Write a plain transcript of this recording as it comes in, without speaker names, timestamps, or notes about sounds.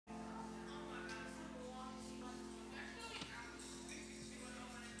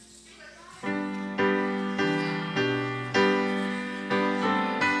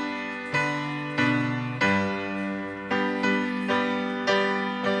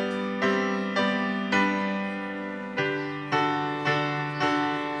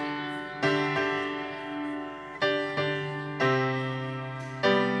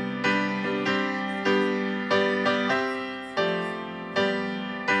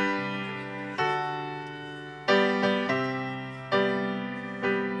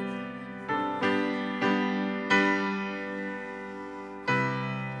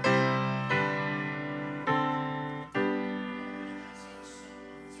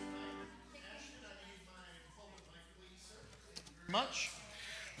Much.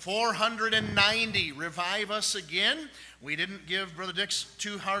 490, revive us again. We didn't give Brother Dix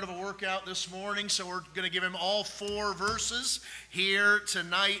too hard of a workout this morning, so we're going to give him all 4 verses here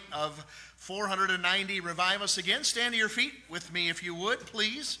tonight of 490, revive us again. Stand to your feet with me if you would,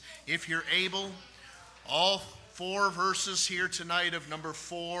 please, if you're able. All 4 verses here tonight of number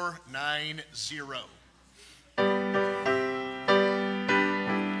 490.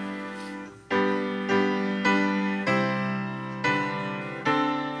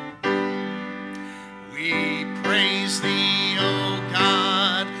 Praise thee, O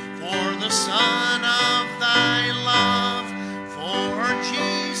God, for the Son of thy love, for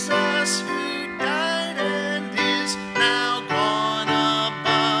Jesus who died and is now gone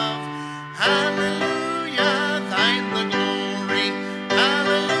above. Hallelujah, thine the glory.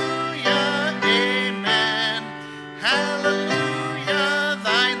 Hallelujah, amen. Hallelujah,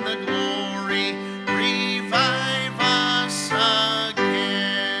 thine the glory. Revive us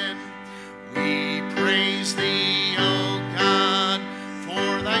again. We praise thee,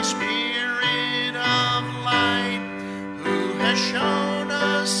 Spirit of light, who has shown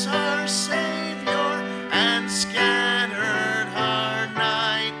us our Savior and scattered our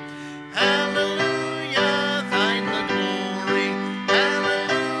night. Hallelujah, thine the glory.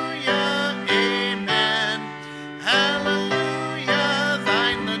 Hallelujah, amen. Hallelujah,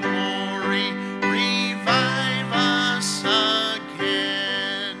 thine the glory. Revive us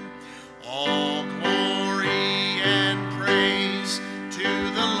again. All glory and praise to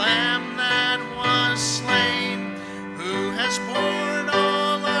the Lamb that was slain, who has borne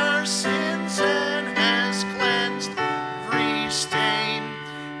all our sins and has cleansed every stain.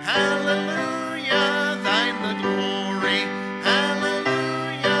 Hallelujah, thine the glory.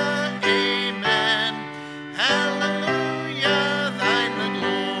 Hallelujah, amen. Hallelujah, thine the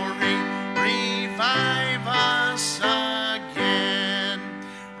glory. Revive us again.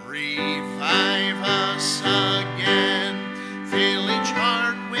 Revive us again. Fill each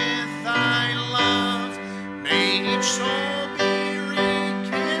heart with thy love. May each soul be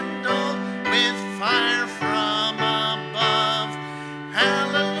rekindled with fire from above.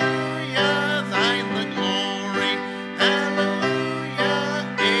 Hallelujah, thine the glory. Hallelujah,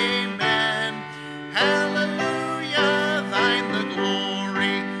 amen. Hallelujah, thine the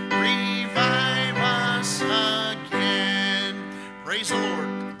glory. Revive us again. Praise the Lord.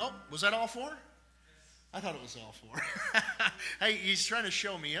 Oh, was that all 4? I thought it was all 4. Hey, he's trying to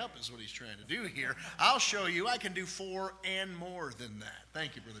show me up is what he's trying to do here. I'll show you. I can do 4 and more than that.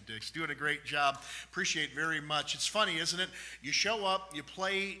 Thank you, Brother Dix. Doing a great job. Appreciate very much. It's funny, isn't it? You show up, you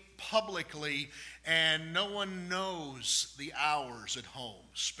play publicly, and no one knows the hours at home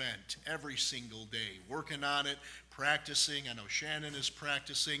spent every single day working on it, practicing. I know Shannon is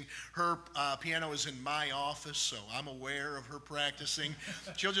practicing. Her piano is in my office, so I'm aware of her practicing.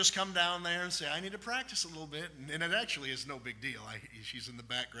 She'll just come down there and say, I need to practice a little bit. And it actually is no big deal. She's in the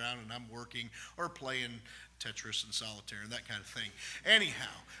background and I'm working or playing Tetris and solitaire and that kind of thing. Anyhow,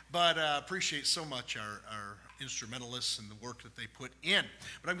 but appreciate so much our instrumentalists and the work that they put in.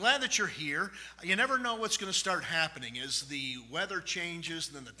 But I'm glad that you're here. You never know what's going to start happening as the weather changes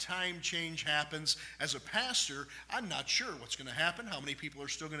and then the time change happens. As a pastor, I'm not sure what's going to happen, how many people are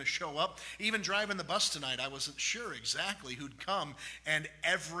still going to show up. Even driving the bus tonight, I wasn't sure exactly who'd come, and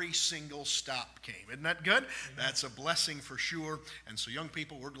every single stop came. Isn't that good? That's a blessing for sure. And so young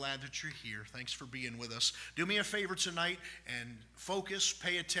people, we're glad that you're here. Thanks for being with us. Do me a favor tonight and focus,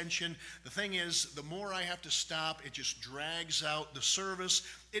 pay attention. The thing is, the more I have to stop, it just drags out the service.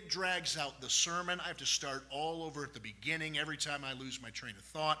 It drags out the sermon. I have to start all over at the beginning every time I lose my train of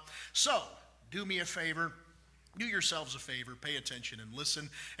thought. So, do me a favor. Do yourselves a favor, pay attention and listen,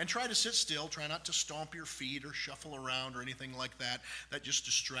 and try to sit still. Try not to stomp your feet or shuffle around or anything like that. That just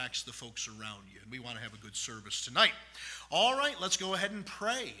distracts the folks around you. And we want to have a good service tonight. All right, let's go ahead and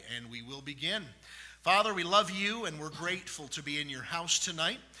pray, and we will begin. Father, we love you, and we're grateful to be in your house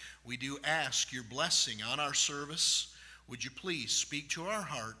tonight. We do ask your blessing on our service. Would you please speak to our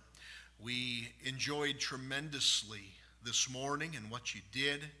heart? We enjoyed tremendously this morning and what you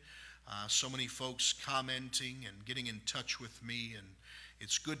did. So many folks commenting and getting in touch with me, and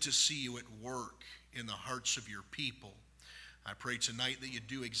it's good to see you at work in the hearts of your people. I pray tonight that you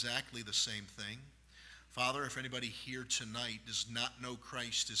do exactly the same thing. Father, if anybody here tonight does not know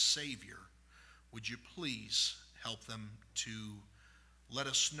Christ as Savior, would you please help them to let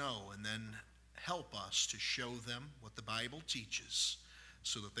us know and then help us to show them what the Bible teaches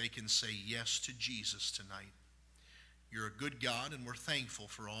so that they can say yes to Jesus tonight. You're a good God, and we're thankful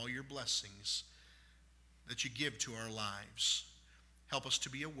for all your blessings that you give to our lives. Help us to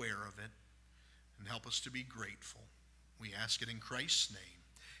be aware of it, and help us to be grateful. We ask it in Christ's name.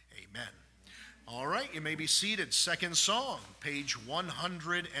 Amen. All right, you may be seated. Second song, page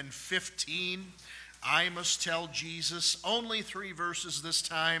 115. I Must Tell Jesus. Only 3 verses this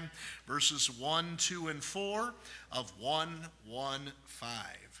time, verses 1, 2, and 4 of 115.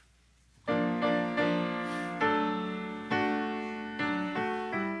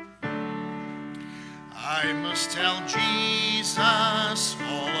 I must tell Jesus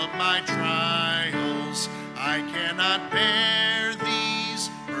all of my trials. I cannot bear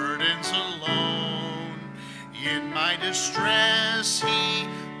these burdens alone. In my distress, He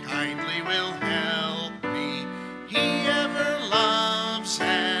kindly will help me. He ever loves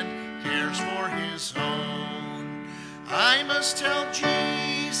and cares for His own. I must tell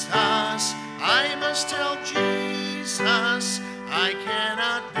Jesus, I must tell Jesus, I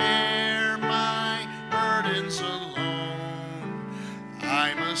cannot bear my burdens alone.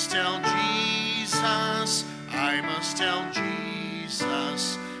 I must tell Jesus, I must tell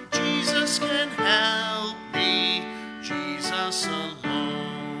Jesus, Jesus can help me, Jesus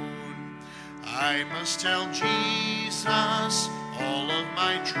alone. I must tell Jesus all of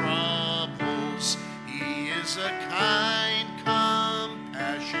my troubles. He is a kind,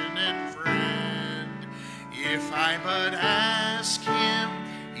 compassionate friend. If I but ask Him,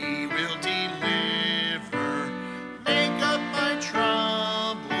 He will deliver. Make up my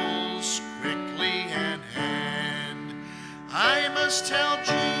troubles quickly and end. I must tell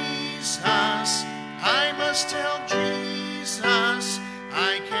Jesus, I must tell Jesus,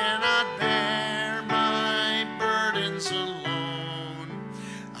 I cannot bear my burdens alone.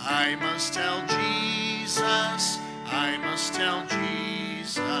 I must tell Jesus, I must tell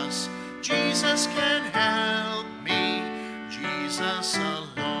Jesus, Jesus can help me, Jesus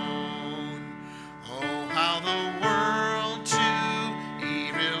alone. Oh, how the world to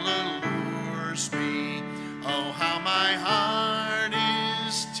evil allures me. Oh, how my heart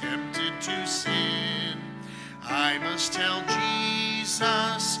is tempted to sin. I must tell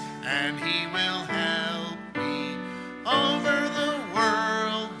Jesus, and He will help me over the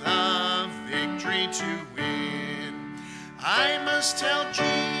world the victory to win. I must tell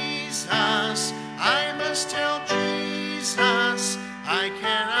Jesus, I must tell Jesus, I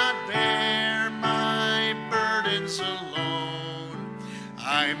cannot bear my burdens alone.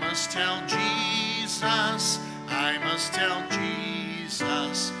 I must tell Jesus, I must tell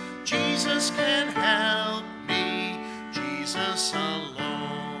Jesus, Jesus can help me, Jesus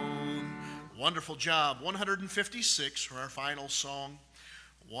alone. Wonderful job. 156 for our final song,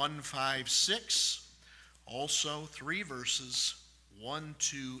 156. Also 3 verses, 1,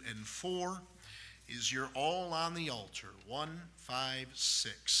 2, and 4 is your all on the altar.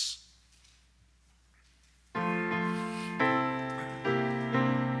 156.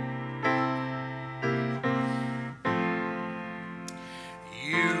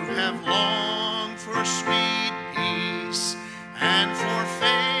 You have longed for sweet peace and for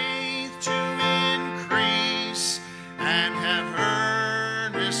faith to increase, and have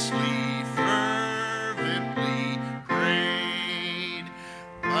earnestly, fervently prayed,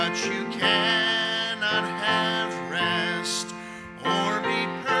 but you cannot have rest or be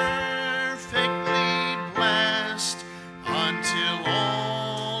perfectly blessed until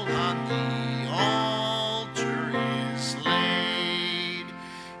all on the altar is laid.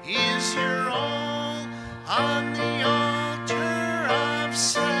 Is your all on the altar of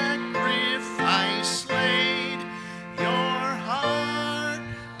sacrifice laid? Your heart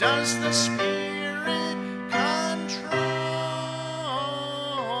does the Spirit control?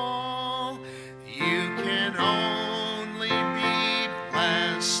 You can only be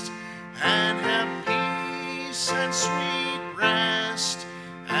blessed and have peace and sweet rest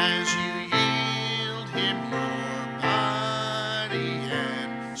as you yield Him your body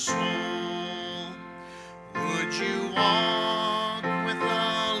and soul. Would you walk with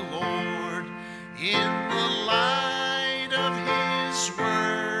the Lord in the light of His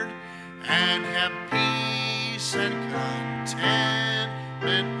word and have peace and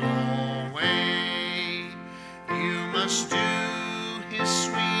contentment always? You must do His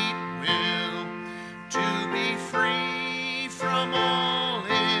sweet will to be free from all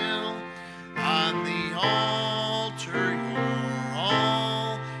ill. On the altar your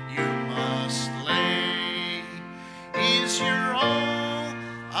all you must lay. Is your all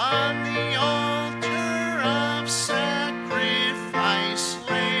on the altar of sacrifice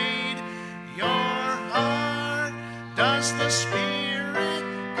laid? Your heart does the Spirit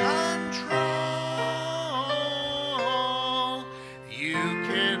control? You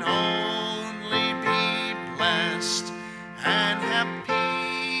can only be blessed and have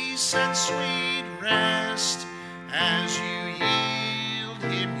peace and sweet rest as you yield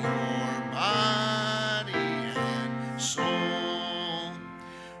him your body and soul.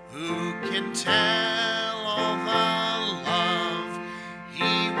 Who can tell all the love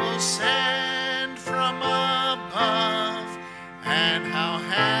he will send from above, and how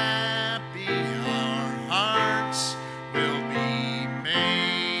happy our hearts will be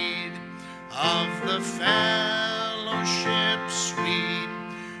made of the fellowship sweet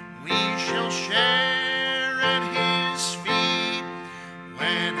we shall share at his feet,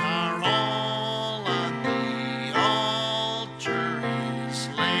 when our all on the altar is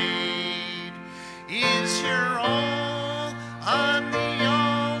laid. Is your all on the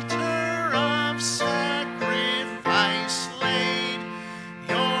altar of sacrifice laid?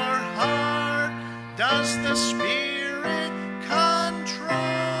 Your heart does the Spirit control.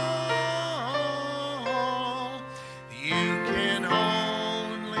 You can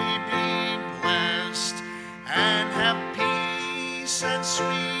only be blessed and have peace and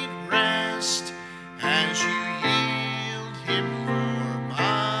sweet rest as you yield him your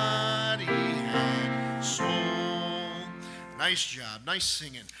body and soul. Nice job, nice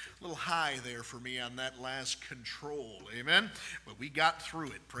singing. A little high there for me on that last control, amen? But we got through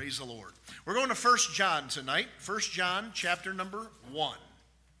it, praise the Lord. We're going to 1 John tonight, 1 John chapter number 1.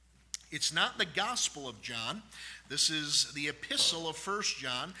 It's not the Gospel of John. This is the epistle of 1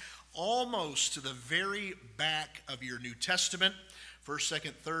 John, almost to the very back of your New Testament. 1st,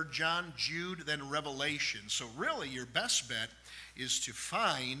 2nd, 3rd John, Jude, then Revelation. So really your best bet is to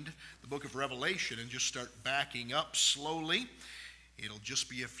find the book of Revelation and just start backing up slowly. It'll just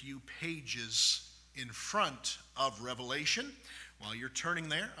be a few pages in front of Revelation. While you're turning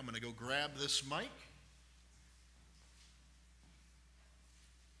there, I'm going to go grab this mic.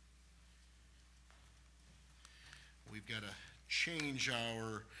 We've got to change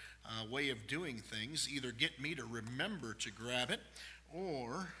our way of doing things. Either get me to remember to grab it,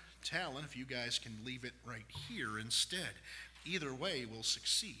 or Talon, if you guys can leave it right here instead. Either way will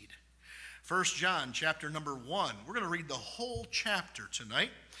succeed. 1 John chapter number 1. We're going to read the whole chapter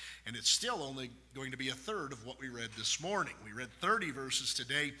tonight, and it's still only going to be a third of what we read this morning. We read 30 verses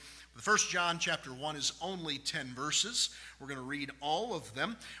today. The 1 John chapter 1 is only 10 verses. We're going to read all of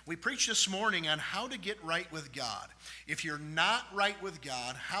them. We preached this morning on how to get right with God. If you're not right with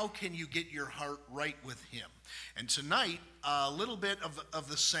God, how can you get your heart right with him? And tonight, a little bit of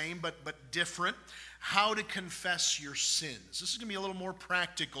the same, but different. How to confess your sins. This is going to be a little more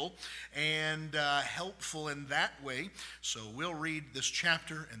practical and helpful in that way. So we'll read this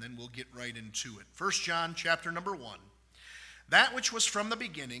chapter and then we'll get right into it. 1 John chapter number 1. That which was from the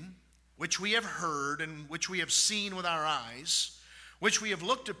beginning, which we have heard and which we have seen with our eyes, which we have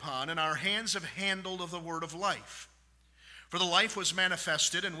looked upon and our hands have handled of the word of life. For the life was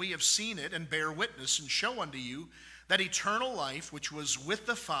manifested, and we have seen it and bear witness and show unto you that eternal life which was with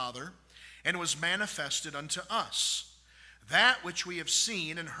the Father and was manifested unto us. That which we have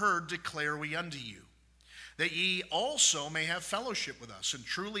seen and heard declare we unto you, that ye also may have fellowship with us. And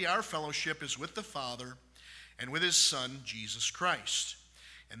truly our fellowship is with the Father and with his Son, Jesus Christ.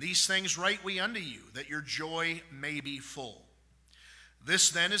 And these things write we unto you, that your joy may be full. This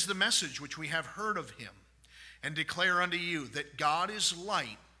then is the message which we have heard of him, and declare unto you, that God is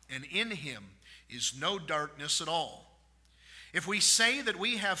light, and in him is no darkness at all. If we say that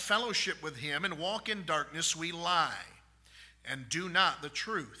we have fellowship with him and walk in darkness, we lie, and do not the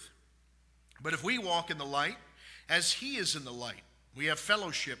truth. But if we walk in the light, as he is in the light, we have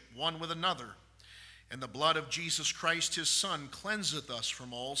fellowship one with another. And the blood of Jesus Christ his Son cleanseth us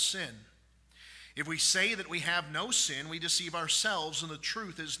from all sin. If we say that we have no sin, we deceive ourselves, and the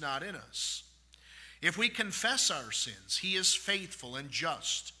truth is not in us. If we confess our sins, he is faithful and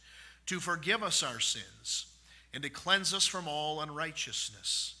just to forgive us our sins and to cleanse us from all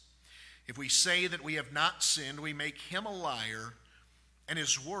unrighteousness. If we say that we have not sinned, we make him a liar, and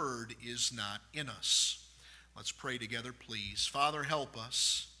his word is not in us. Let's pray together, please. Father, help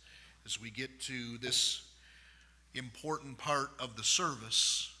us as we get to this important part of the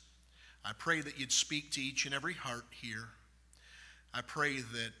service. I pray that you'd speak to each and every heart here. I pray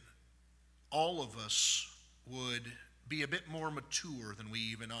that all of us would be a bit more mature than we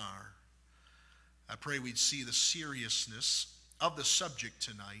even are. I pray we'd see the seriousness of the subject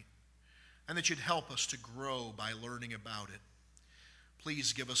tonight, and that you'd help us to grow by learning about it.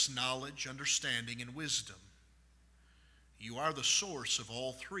 Please give us knowledge, understanding, and wisdom. You are the source of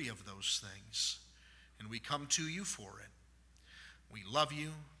all three of those things, and we come to you for it. We love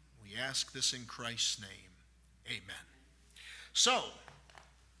you. We ask this in Christ's name. Amen. So,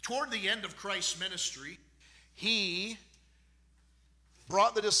 toward the end of Christ's ministry, he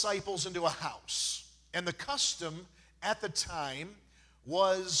brought the disciples into a house. And the custom at the time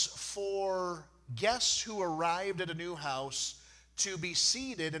was for guests who arrived at a new house to be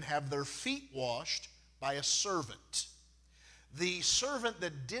seated and have their feet washed by a servant. The servant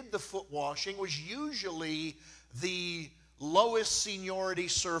that did the foot washing was usually the lowest seniority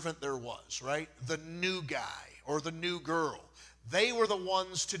servant there was, right? The new guy or the new girl. They were the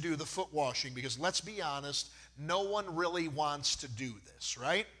ones to do the foot washing because, let's be honest, no one really wants to do this,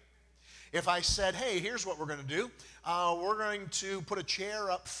 right? If I said, hey, here's what we're going to do. We're going to put a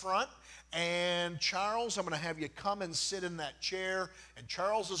chair up front, and Charles, I'm going to have you come and sit in that chair, and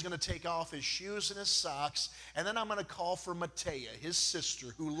Charles is going to take off his shoes and his socks, and then I'm going to call for Matea, his sister,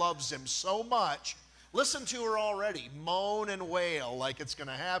 who loves him so much. Listen to her already, moan and wail like it's going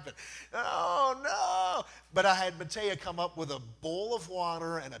to happen. Oh, no. But I had Matea come up with a bowl of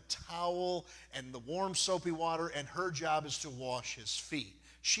water and a towel and the warm soapy water, and her job is to wash his feet.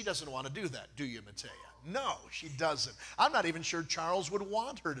 She doesn't want to do that, do you, Matea? No, she doesn't. I'm not even sure Charles would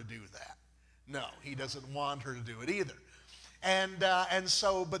want her to do that. No, he doesn't want her to do it either. And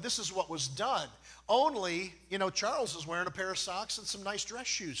so, but this is what was done. Only, Charles is wearing a pair of socks and some nice dress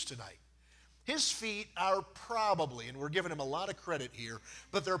shoes tonight. His feet are probably, and we're giving him a lot of credit here,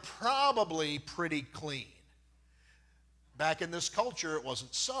 but they're probably pretty clean. Back in this culture, it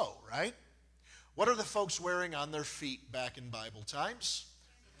wasn't so, right? What are the folks wearing on their feet back in Bible times?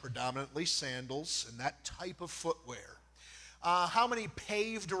 Predominantly sandals and that type of footwear. How many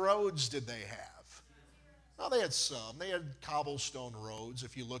paved roads did they have? Well, they had some. They had cobblestone roads.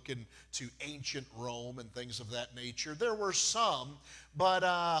 If you look into ancient Rome and things of that nature, there were some, but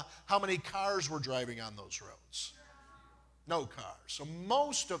how many cars were driving on those roads? No cars. So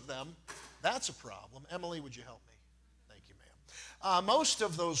most of them, that's a problem. Emily, would you help me? Thank you, ma'am. Most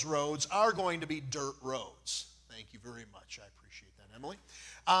of those roads are going to be dirt roads. Thank you very much. I appreciate that, Emily.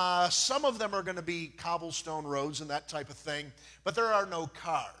 Some of them are going to be cobblestone roads and that type of thing, but there are no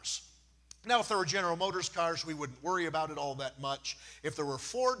cars. Now, if there were General Motors cars, we wouldn't worry about it all that much. If there were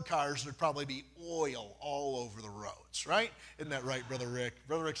Ford cars, there'd probably be oil all over the roads, right? Isn't that right, Brother Rick?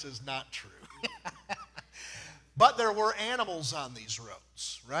 Brother Rick says not true. But there were animals on these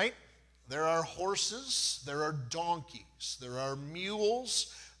roads, right? There are horses, there are donkeys, there are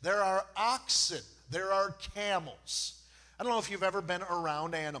mules, there are oxen, there are camels. I don't know if you've ever been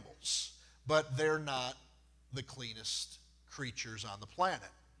around animals, but they're not the cleanest creatures on the planet.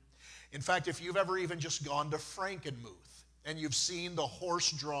 In fact, if you've ever even just gone to Frankenmuth and you've seen the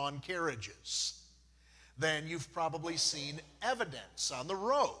horse-drawn carriages, then you've probably seen evidence on the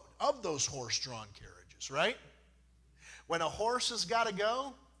road of those horse-drawn carriages, right? When a horse has got to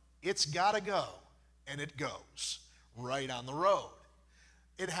go, it's got to go, and it goes right on the road.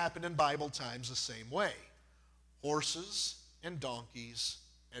 It happened in Bible times the same way. Horses and donkeys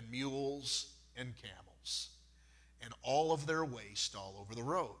and mules and camels, and all of their waste all over the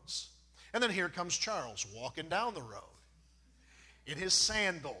roads. And then here comes Charles walking down the road in his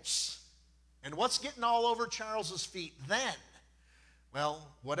sandals. And what's getting all over Charles's feet then? Well,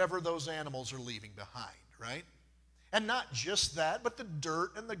 whatever those animals are leaving behind, right? And not just that, but the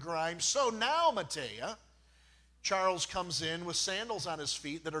dirt and the grime. So now, Matea, Charles comes in with sandals on his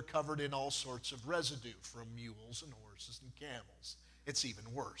feet that are covered in all sorts of residue from mules and horses and camels. It's even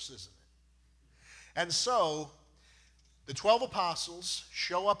worse, isn't it? And so the 12 apostles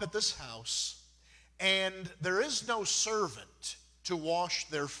show up at this house, and there is no servant to wash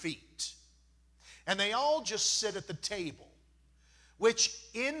their feet. And they all just sit at the table, which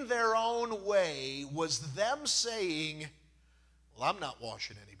in their own way was them saying, well, I'm not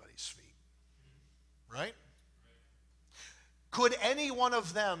washing anybody's feet, right? Could any one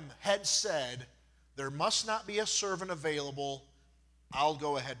of them had said, there must not be a servant available, I'll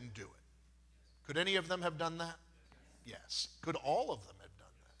go ahead and do it? Could any of them have done that? Yes. Could all of them have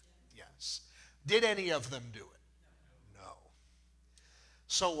done that? Yes. Did any of them do it? No.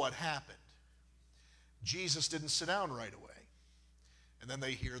 So what happened? Jesus didn't sit down right away. And then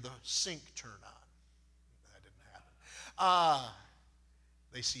they hear the sink turn on. That didn't happen.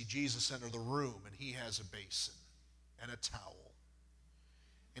 They see Jesus enter the room, and he has a basin and a towel.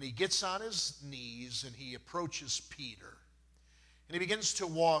 And he gets on his knees, and he approaches Peter. And he begins to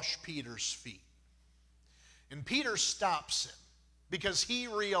wash Peter's feet. And Peter stops him because he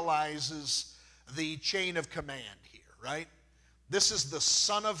realizes the chain of command here, right? This is the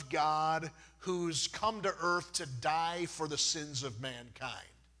Son of God who's come to earth to die for the sins of mankind.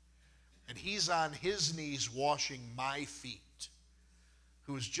 And he's on his knees washing my feet,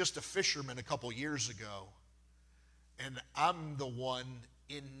 who was just a fisherman a couple years ago. And I'm the one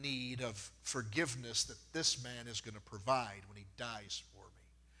in need of forgiveness that this man is going to provide when he dies for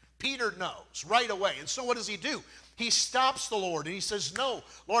me. Peter knows right away. And so what does he do? He stops the Lord and he says, no,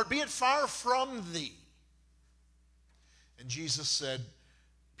 Lord, be it far from thee. And Jesus said,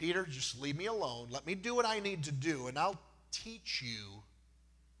 Peter, just leave me alone. Let me do what I need to do, and I'll teach you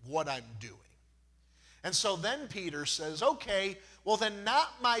what I'm doing. And so then Peter says, okay, well then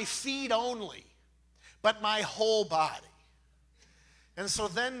not my feet only, but my whole body. And so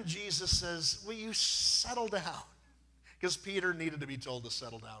then Jesus says, will you settle down? Because Peter needed to be told to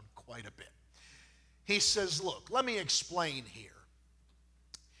settle down quite a bit. He says, look, let me explain here.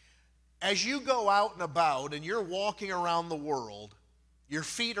 As you go out and about and you're walking around the world, your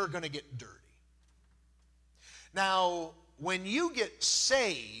feet are going to get dirty. Now, when you get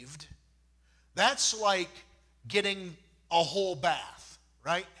saved, that's like getting a whole bath,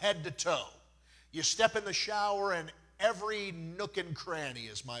 right? Head to toe. You step in the shower and every nook and cranny,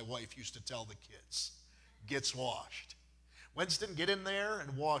 as my wife used to tell the kids, gets washed. Winston, get in there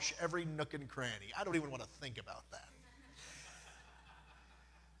and wash every nook and cranny. I don't even want to think about that.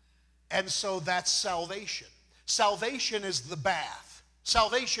 And so that's salvation. Salvation is the bath.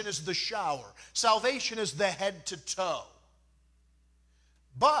 Salvation is the shower. Salvation is the head to toe.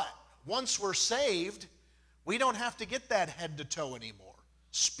 But once we're saved, we don't have to get that head to toe anymore,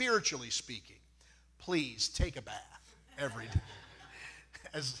 spiritually speaking. Please take a bath every day.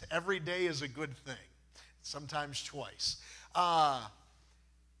 As every day is a good thing, sometimes twice.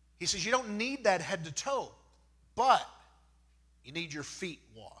 He says you don't need that head to toe, but you need your feet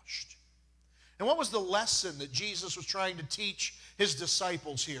washed. And what was the lesson that Jesus was trying to teach his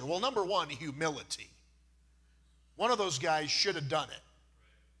disciples here? Well, number one, humility. One of those guys should have done it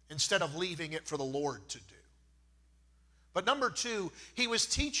instead of leaving it for the Lord to do. But number two, he was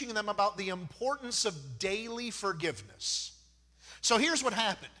teaching them about the importance of daily forgiveness. So here's what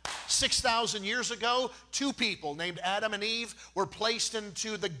happened. 6,000 years ago, two people named Adam and Eve were placed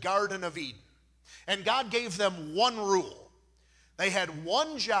into the Garden of Eden. And God gave them one rule. They had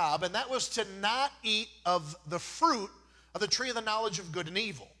one job, and that was to not eat of the fruit of the tree of the knowledge of good and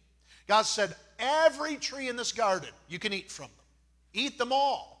evil. God said, every tree in this garden, you can eat from them. Eat them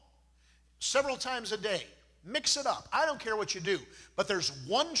all. Several times a day. Mix it up. I don't care what you do. But there's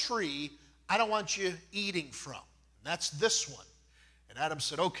one tree I don't want you eating from. And that's this one. And Adam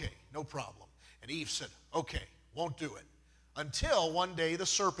said, okay, no problem. And Eve said, okay, won't do it. Until one day the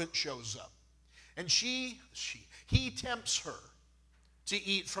serpent shows up. And he tempts her to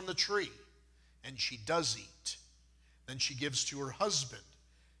eat from the tree. And she does eat. Then she gives to her husband.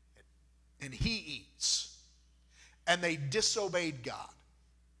 And he eats. And they disobeyed God.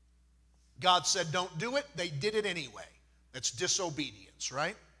 God said, don't do it. They did it anyway. That's disobedience,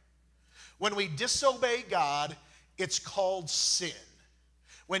 right? When we disobey God, it's called sin.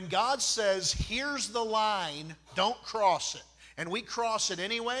 When God says, here's the line, don't cross it, and we cross it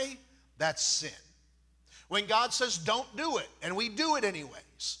anyway, that's sin. When God says, don't do it, and we do it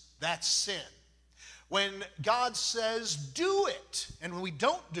anyways, that's sin. When God says, do it, and we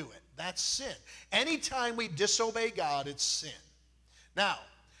don't do it, that's sin. Anytime we disobey God, it's sin. Now,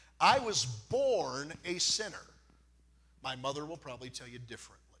 I was born a sinner. My mother will probably tell you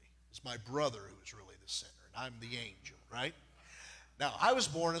differently. It's my brother who is really the sinner, and I'm the angel, right? Now, I was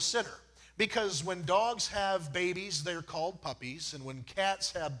born a sinner because when dogs have babies, they're called puppies, and when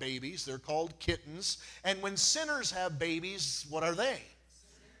cats have babies, they're called kittens, and when sinners have babies, what are they?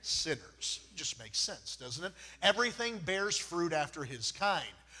 Sinners. Just makes sense, doesn't it? Everything bears fruit after his kind.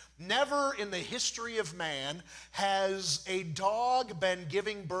 Never in the history of man has a dog been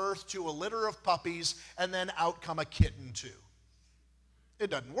giving birth to a litter of puppies and then out come a kitten too.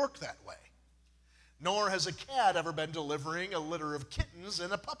 It doesn't work that way. Nor has a cat ever been delivering a litter of kittens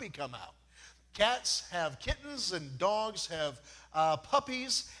and a puppy come out. Cats have kittens and dogs have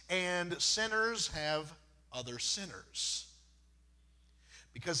puppies, and sinners have other sinners.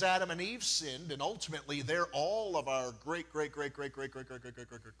 Because Adam and Eve sinned, and ultimately they're all of our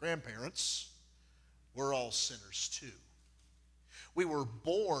great-great-great-great-great-great-great-great-grandparents. We're all sinners too. We were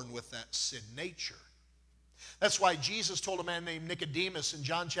born with that sin nature. That's why Jesus told a man named Nicodemus in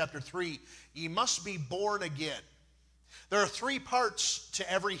John chapter 3, ye must be born again. There are three parts to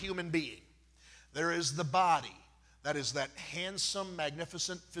every human being. There is the body. That is that handsome,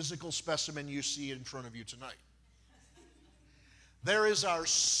 magnificent physical specimen you see in front of you tonight. There is our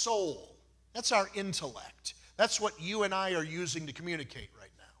soul. That's our intellect. That's what you and I are using to communicate right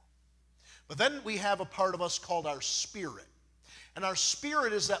now. But then we have a part of us called our spirit. And our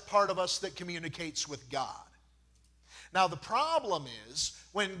spirit is that part of us that communicates with God. Now the problem is,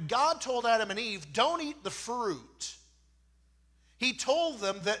 when God told Adam and Eve, don't eat the fruit, he told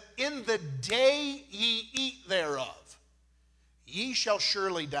them that in the day ye eat thereof, ye shall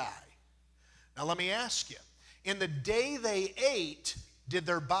surely die. Now let me ask you, in the day they ate, did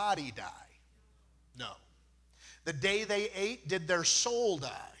their body die? No. The day they ate, did their soul die?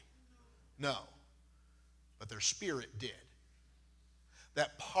 No. But their spirit did.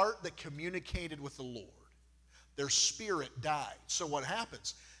 That part that communicated with the Lord, their spirit died. So what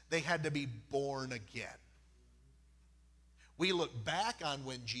happens? They had to be born again. We look back on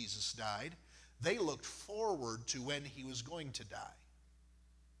when Jesus died. They looked forward to when he was going to die.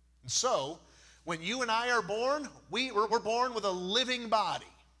 And so, when you and I are born, we're born with a living body.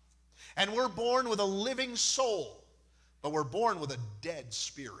 And we're born with a living soul. But we're born with a dead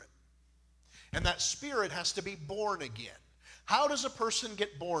spirit. And that spirit has to be born again. How does a person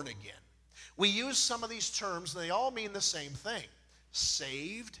get born again? We use some of these terms, and they all mean the same thing.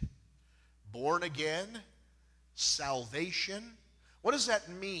 Saved, born again, salvation. What does that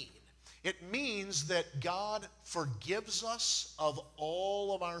mean? It means that God forgives us of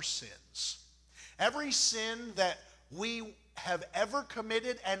all of our sins. Every sin that we have ever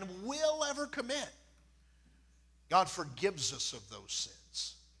committed and will ever commit, God forgives us of those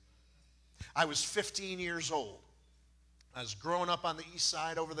sins. I was 15 years old. I was growing up on the east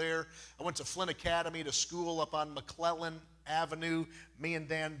side over there. I went to Flint Academy to school up on McClellan Avenue. Me and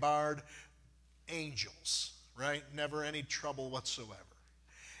Dan Bard, angels, right? Never any trouble whatsoever.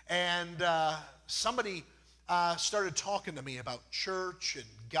 And somebody started talking to me about church and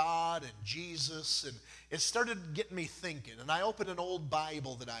God and Jesus, and it started getting me thinking. And I opened an old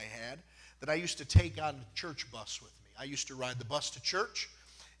Bible that I had that I used to take on the church bus with me. I used to ride the bus to church,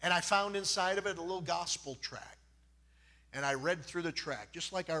 and I found inside of it a little gospel tract. And I read through the tract,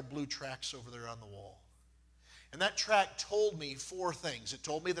 just like our blue tracts over there on the wall. And that tract told me 4 things. It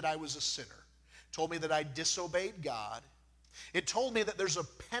told me that I was a sinner. It told me that I disobeyed God. It told me that there's a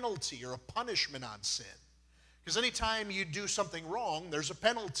penalty or a punishment on sin. Because anytime you do something wrong, there's a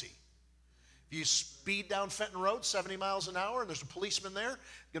penalty. If you speed down Fenton Road 70 miles an hour and there's a policeman there,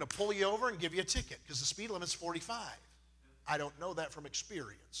 going to pull you over and give you a ticket because the speed limit's 45. I don't know that from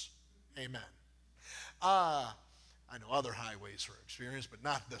experience. Amen. I know other highways from experience, but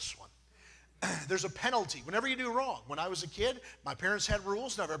not this one. There's a penalty whenever you do wrong. When I was a kid, my parents had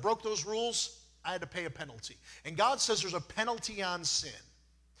rules, and if I broke those rules, I had to pay a penalty. And God says there's a penalty on sin.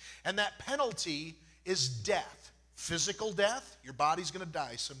 And that penalty is death. Physical death, your body's going to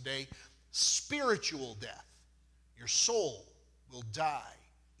die someday. Spiritual death, your soul will die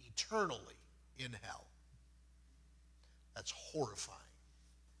eternally in hell. That's horrifying.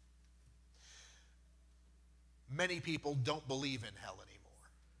 Many people don't believe in hell anymore,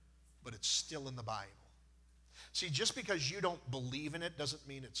 but it's still in the Bible. See, just because you don't believe in it doesn't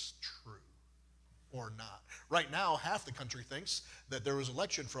mean it's true or not. Right now, half the country thinks that there was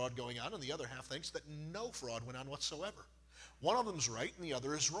election fraud going on, and the other half thinks that no fraud went on whatsoever. One of them's right, and the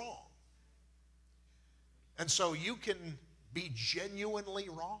other is wrong. And so you can be genuinely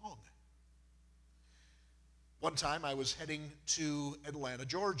wrong. One time I was heading to Atlanta,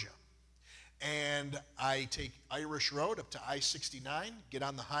 Georgia. And I take Irish Road up to I-69, get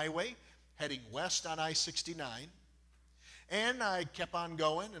on the highway, heading west on I-69. And I kept on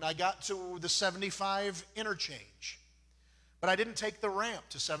going, and I got to the 75 interchange. But I didn't take the ramp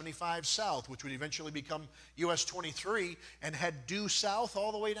to 75 South, which would eventually become US 23, and head due south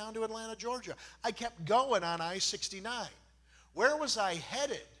all the way down to Atlanta, Georgia. I kept going on I-69. Where was I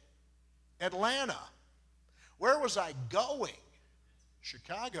headed? Atlanta. Where was I going?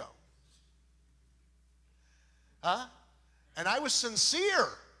 Chicago. Huh? And I was sincere,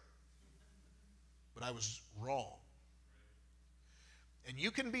 but I was wrong. And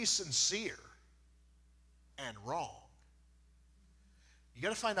you can be sincere and wrong. You got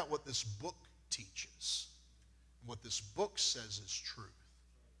to find out what this book teaches, what this book says is truth.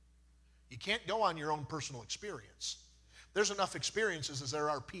 You can't go on your own personal experience. There's enough experiences as there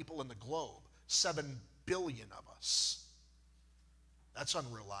are people in the globe, 7 billion of us. That's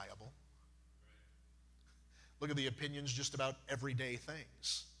unreliable. Look at the opinions just about everyday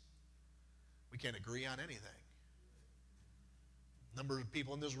things. We can't agree on anything. A number of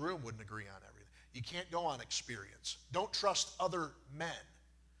people in this room wouldn't agree on everything. You can't go on experience. Don't trust other men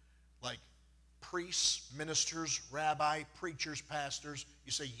like priests, ministers, rabbi, preachers, pastors.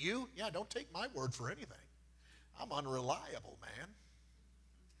 You say, you? Yeah, don't take my word for anything. I'm unreliable, man.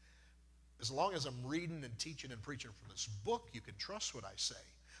 As long as I'm reading and teaching and preaching from this book, you can trust what I say.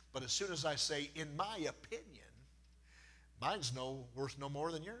 But as soon as I say, in my opinion, mine's worth no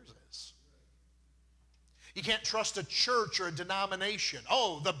more than yours is. You can't trust a church or a denomination.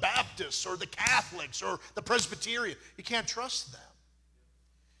 Oh, the Baptists or the Catholics or the Presbyterian. You can't trust them.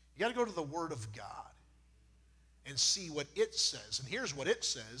 You got to go to the Word of God. and see what it says. And here's what it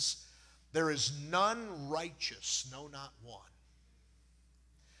says. There is none righteous, no, not one.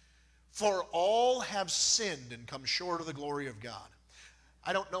 For all have sinned and come short of the glory of God.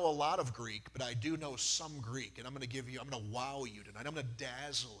 I don't know a lot of Greek, but I do know some Greek. And I'm going to wow you tonight. I'm going to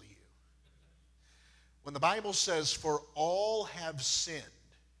dazzle you. When the Bible says, for all have sinned,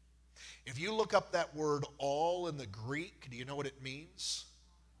 if you look up that word all in the Greek, do you know what it means?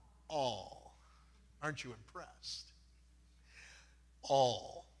 All. Aren't you impressed?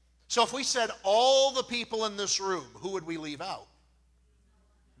 All. So if we said all the people in this room, who would we leave out?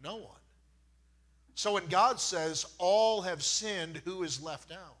 No one. So when God says all have sinned, who is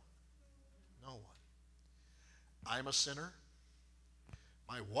left out? No one. I'm a sinner.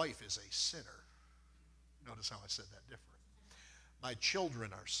 My wife is a sinner. Notice how I said that different. My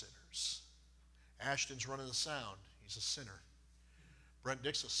children are sinners. Ashton's running the sound. He's a sinner. Brent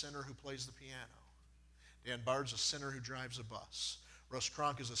Dick's a sinner who plays the piano. Dan Bard's a sinner who drives a bus. Russ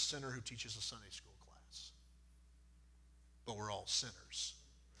Kronk is a sinner who teaches a Sunday school class. But we're all sinners.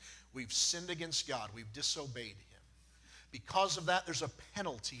 We've sinned against God. We've disobeyed him. Because of that, there's a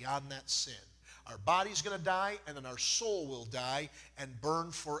penalty on that sin. Our body's going to die, and then our soul will die and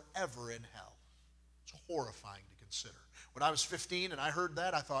burn forever in hell. It's horrifying to consider. When I was 15 and I heard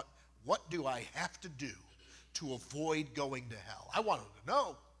that, I thought, what do I have to do to avoid going to hell? I wanted to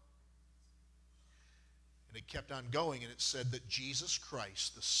know. And it kept on going, and it said that Jesus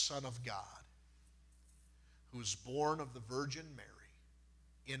Christ, the Son of God, who was born of the Virgin Mary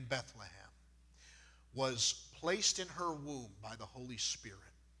in Bethlehem, was placed in her womb by the Holy Spirit.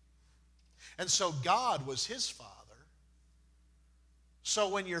 And so God was his father. So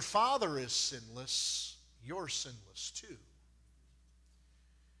when your father is sinless, you're sinless too.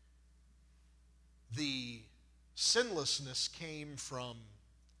 The sinlessness came from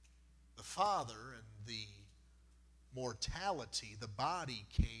the Father, and the mortality, the body,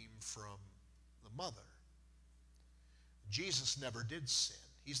 came from the mother. Jesus never did sin.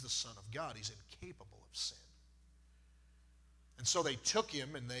 He's the Son of God. He's incapable of sin. And so they took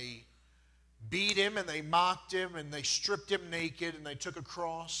him and they beat him and they mocked him and they stripped him naked and they took a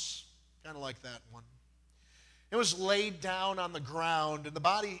cross, kind of like that one. It was laid down on the ground, and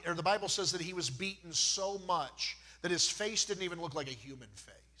the Bible says that he was beaten so much that his face didn't even look like a human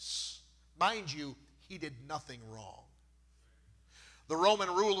face. Mind you, he did nothing wrong. The Roman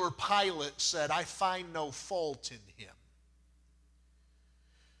ruler Pilate said, I find no fault in him.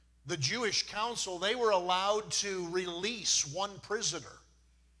 The Jewish council, they were allowed to release one prisoner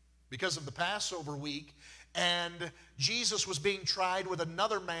because of the Passover week, and Jesus was being tried with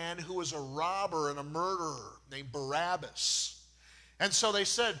another man who was a robber and a murderer named Barabbas. And so they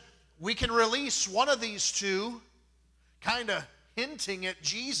said, we can release one of these two, kind of hinting at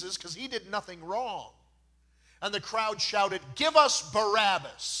Jesus because he did nothing wrong. And the crowd shouted, give us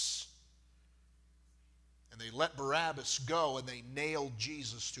Barabbas. And they let Barabbas go, and they nailed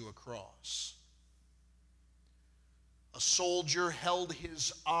Jesus to a cross. A soldier held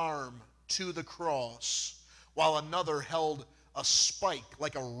his arm to the cross, while another held a spike,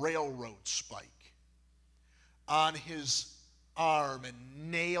 like a railroad spike, on his arm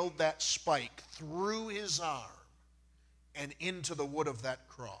and nailed that spike through his arm and into the wood of that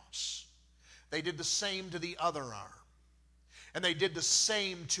cross. They did the same to the other arm. And they did the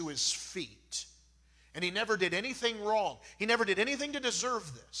same to his feet. And he never did anything wrong. He never did anything to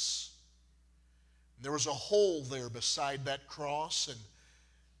deserve this. And there was a hole there beside that cross, and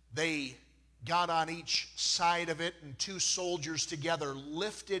they got on each side of it, and two soldiers together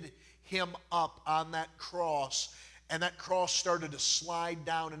lifted him up on that cross, and that cross started to slide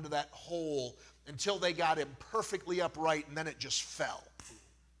down into that hole until they got him perfectly upright, and then it just fell.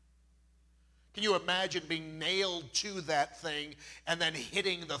 Can you imagine being nailed to that thing and then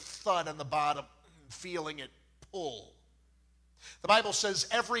hitting the thud on the bottom, feeling it pull? The Bible says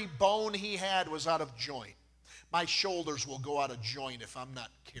every bone he had was out of joint. My shoulders will go out of joint if I'm not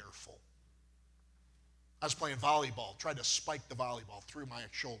careful. I was playing volleyball, tried to spike the volleyball, threw my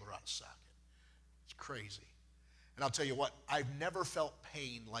shoulder out of socket. It's crazy. And I'll tell you what, I've never felt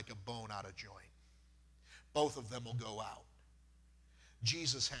pain like a bone out of joint. Both of them will go out.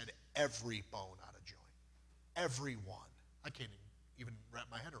 Jesus had every bone out of joint. Every one. I can't even wrap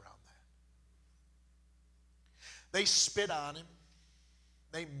my head around that. They spit on him.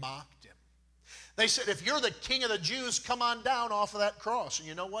 They mocked him. They said, if you're the king of the Jews, come on down off of that cross. And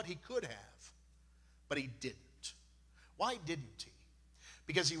you know what? He could have. But he didn't. Why didn't he?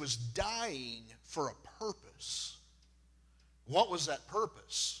 Because he was dying for a purpose. What was that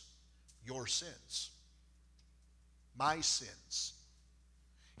purpose? Your sins. My sins.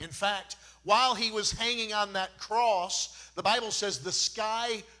 In fact, while he was hanging on that cross, the Bible says the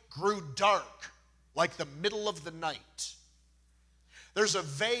sky grew dark like the middle of the night. There's a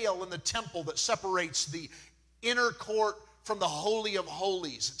veil in the temple that separates the inner court from the Holy of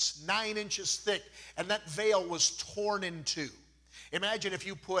Holies. It's 9 inches thick, and that veil was torn in two. Imagine if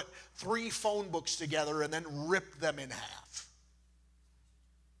you put 3 phone books together and then ripped them in half.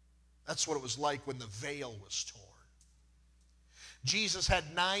 That's what it was like when the veil was torn. Jesus had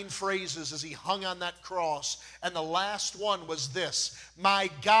 9 phrases as he hung on that cross, and the last one was this: my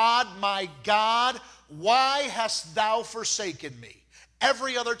God, why hast thou forsaken me?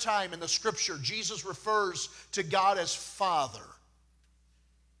 Every other time in the scripture, Jesus refers to God as Father.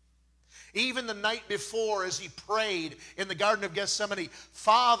 Even the night before, as he prayed in the Garden of Gethsemane,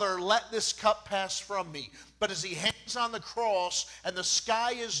 Father, let this cup pass from me. But as he hangs on the cross and the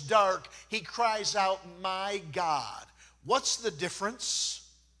sky is dark, he cries out, my God. What's the difference?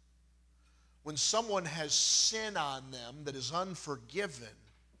 When someone has sin on them that is unforgiven,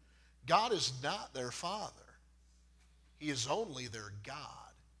 God is not their Father. He is only their God.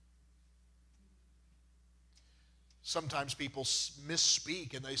 Sometimes people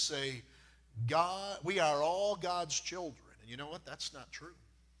misspeak and they say, God, we are all God's children. And you know what? That's not true.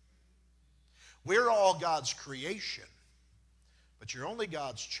 We're all God's creation. But you're only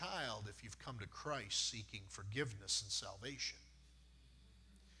God's child if you've come to Christ seeking forgiveness and salvation.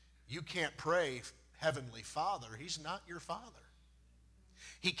 You can't pray, Heavenly Father. He's not your Father.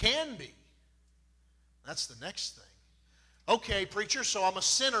 He can be. That's the next thing. Okay, preacher, so I'm a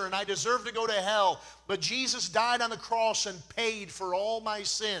sinner and I deserve to go to hell, but Jesus died on the cross and paid for all my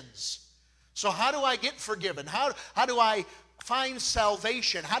sins. So how do I get forgiven? How do I find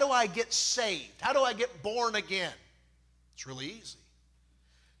salvation? How do I get saved? How do I get born again? It's really easy.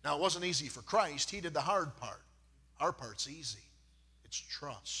 Now, it wasn't easy for Christ. He did the hard part. Our part's easy. It's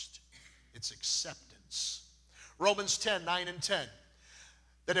trust. It's acceptance. Romans 10, 9 and 10.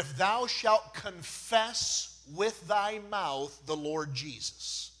 That if thou shalt confess with thy mouth the Lord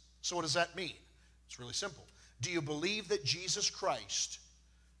Jesus. So what does that mean? It's really simple. Do you believe that Jesus Christ,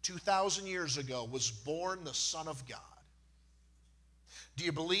 2,000 years ago, was born the Son of God? Do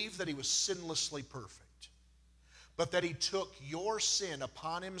you believe that he was sinlessly perfect, but that he took your sin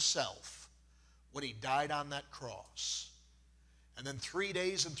upon himself when he died on that cross? And then 3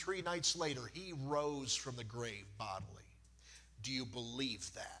 days and 3 nights later, he rose from the grave bodily. Do you believe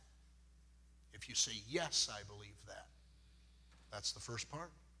that? If you say, yes, I believe that. That's the first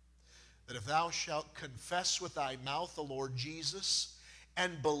part. That if thou shalt confess with thy mouth the Lord Jesus,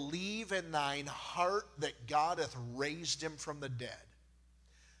 and believe in thine heart that God hath raised him from the dead,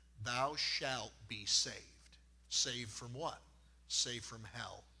 thou shalt be saved. Saved from what? Saved from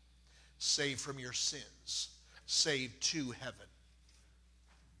hell. Saved from your sins. Saved to heaven.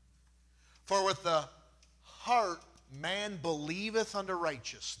 For with the heart man believeth unto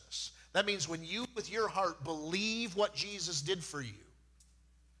righteousness. That means when you, with your heart, believe what Jesus did for you,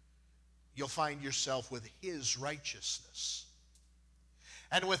 you'll find yourself with his righteousness.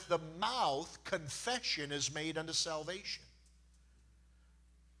 And with the mouth, confession is made unto salvation.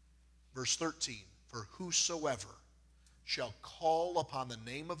 Verse 13, for whosoever shall call upon the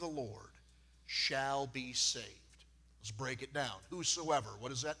name of the Lord shall be saved. Let's break it down. Whosoever, what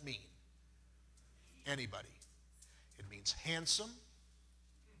does that mean? Anybody. It means handsome,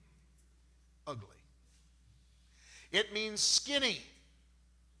 ugly. It means skinny,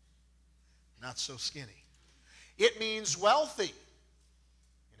 not so skinny. It means wealthy,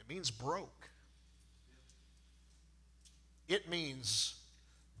 and it means broke. It means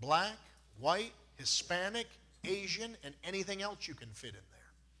black, white, Hispanic, Asian, and anything else you can fit in there.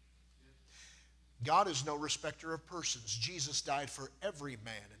 God is no respecter of persons. Jesus died for every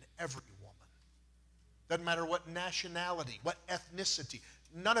man and every woman. Doesn't matter what nationality, what ethnicity.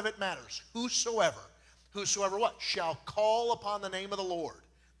 None of it matters. Whosoever what? Shall call upon the name of the Lord.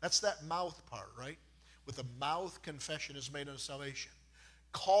 That's that mouth part, right? With the mouth, confession is made unto salvation.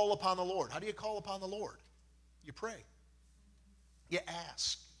 Call upon the Lord. How do you call upon the Lord? You pray. You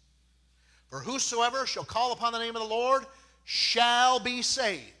ask. For whosoever shall call upon the name of the Lord shall be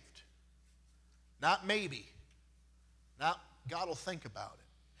saved. Not maybe. Not God will think about it.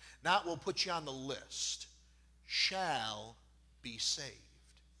 Not we'll put you on the list. Shall be saved.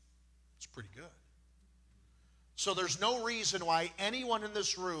 It's pretty good. So there's no reason why anyone in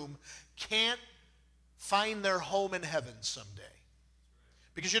this room can't find their home in heaven someday.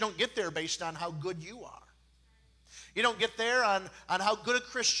 Because you don't get there based on how good you are. You don't get there on how good a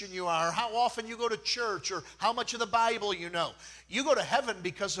Christian you are, or how often you go to church, or how much of the Bible you know. You go to heaven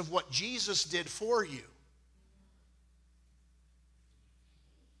because of what Jesus did for you.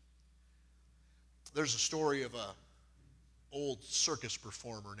 There's a story of a old circus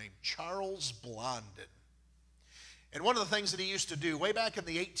performer named Charles Blondin. And one of the things that he used to do way back in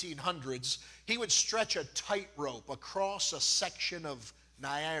the 1800s, he would stretch a tightrope across a section of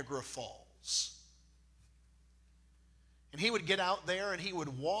Niagara Falls. And he would get out there and he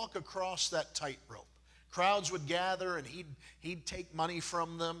would walk across that tightrope. Crowds would gather and he'd take money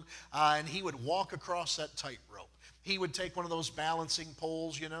from them, and he would walk across that tightrope. He would take one of those balancing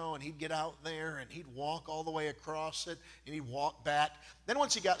poles, and he'd get out there and he'd walk all the way across it and he'd walk back. Then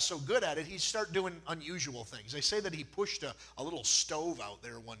once he got so good at it, he'd start doing unusual things. They say that he pushed a little stove out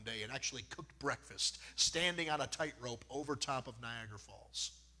there one day and actually cooked breakfast, standing on a tightrope over top of Niagara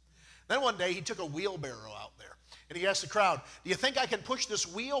Falls. Then one day he took a wheelbarrow out there and he asked the crowd, "Do you think I can push this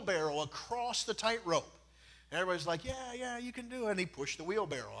wheelbarrow across the tightrope?" And everybody's like, yeah, you can do it. And he pushed the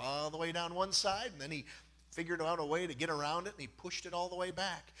wheelbarrow all the way down one side, and then he figured out a way to get around it, and he pushed it all the way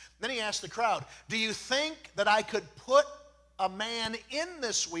back. Then he asked the crowd, "Do you think that I could put a man in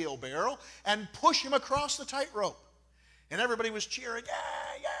this wheelbarrow and push him across the tightrope?" And everybody was cheering,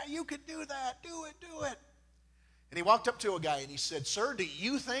 yeah, you could do that. Do it. And he walked up to a guy and he said, "Sir, do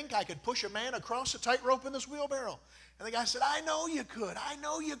you think I could push a man across a tightrope in this wheelbarrow?" And the guy said, "I know you could.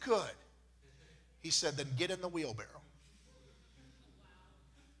 He said, "Then get in the wheelbarrow."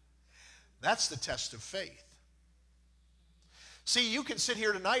 That's the test of faith. See, you can sit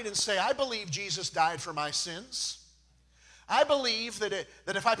here tonight and say, "I believe Jesus died for my sins. I believe that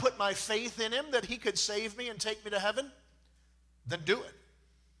if I put my faith in him, that he could save me and take me to heaven." Then do it.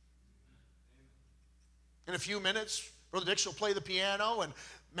 In a few minutes, Brother Dix will play the piano, and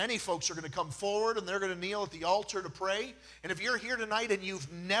many folks are going to come forward and they're going to kneel at the altar to pray. And if you're here tonight and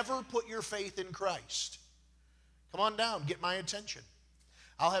you've never put your faith in Christ, come on down, get my attention.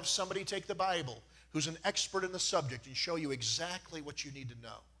 I'll have somebody take the Bible who's an expert in the subject and show you exactly what you need to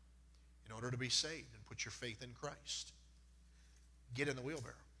know in order to be saved and put your faith in Christ. Get in the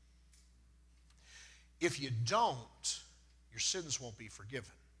wheelbarrow. If you don't, your sins won't be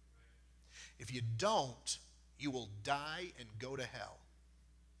forgiven. If you don't, you will die and go to hell.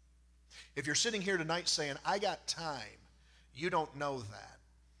 If you're sitting here tonight saying, "I got time," you don't know that.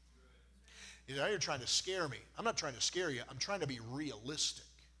 You're trying to scare me. I'm not trying to scare you. I'm trying to be realistic.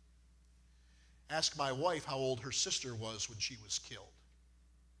 Ask my wife how old her sister was when she was killed.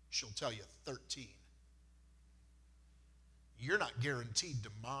 She'll tell you 13. You're not guaranteed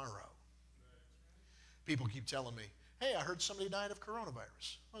tomorrow. People keep telling me, "Hey, I heard somebody died of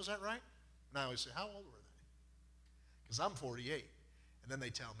coronavirus." "Oh, is that right?" And I always say, "How old were they?" Because I'm 48. And then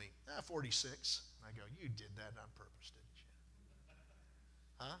they tell me, 46. And I go, "You did that on purpose, didn't you?"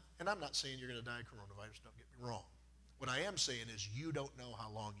 Huh? And I'm not saying you're going to die of coronavirus. Don't get me wrong. What I am saying is you don't know how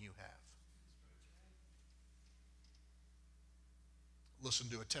long you have. Listen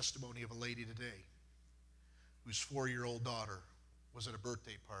to a testimony of a lady today whose 4-year-old daughter was at a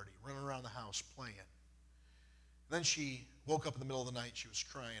birthday party, running around the house playing. And then she woke up in the middle of the night. She was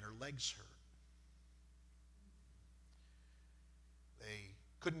crying. Her legs hurt. They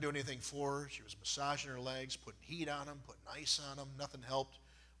couldn't do anything for her. She was massaging her legs, putting heat on them, putting ice on them. Nothing helped.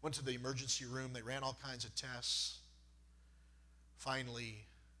 Went to the emergency room. They ran all kinds of tests. Finally,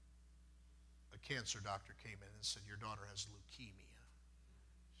 a cancer doctor came in and said, "Your daughter has leukemia.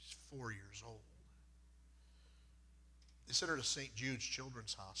 She's 4 years old." They sent her to St. Jude's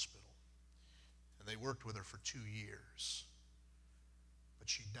Children's Hospital, and they worked with her for 2 years. But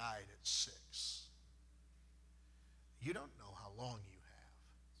she died at 6. You don't know how long you have.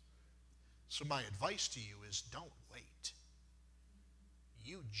 So my advice to you is don't wait.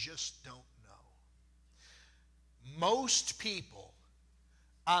 You just don't know. Most people,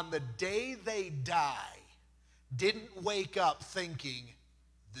 on the day they die, didn't wake up thinking,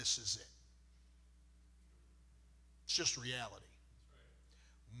 "This is it." It's just reality.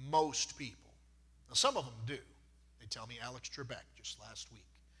 Most people. Now, some of them do. They tell me Alex Trebek just last week,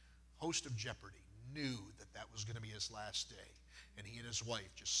 host of Jeopardy, knew that was going to be his last day. And he and his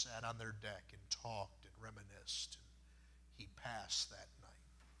wife just sat on their deck and talked and reminisced. And he passed that night.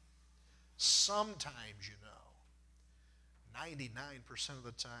 Sometimes you know. 99% of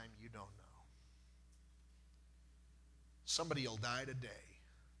the time you don't know. Somebody will die today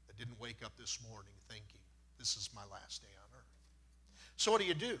that didn't wake up this morning thinking, "This is my last day on earth." So what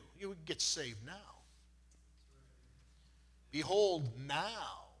do? You get saved now. Behold,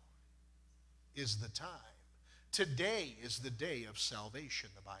 now is the time. Today is the day of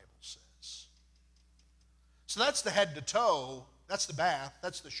salvation, the Bible says. So that's the head to toe. That's the bath.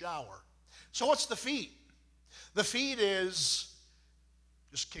 That's the shower. So what's the feet? The feet is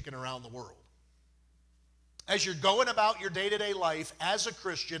just kicking around the world. as you're going about your day-to-day life as a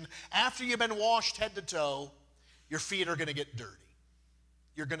Christian, after you've been washed head to toe, your feet are going to get dirty.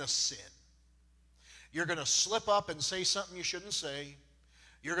 You're going to sin. You're going to slip up and say something you shouldn't say.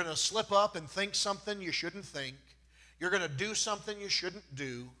 You're going to slip up and think something you shouldn't think. You're going to do something you shouldn't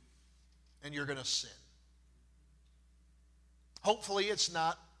do, and you're going to sin. Hopefully it's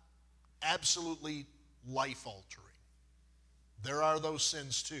not absolutely life-altering. There are those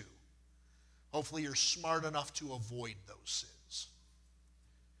sins too. Hopefully you're smart enough to avoid those sins.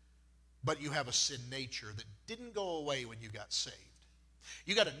 But you have a sin nature that didn't go away when you got saved.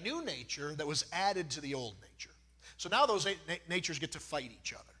 You got a new nature that was added to the old nature. So now those natures get to fight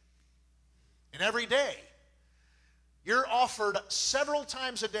each other. And every day, you're offered several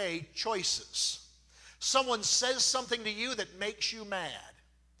times a day choices. Someone says something to you that makes you mad.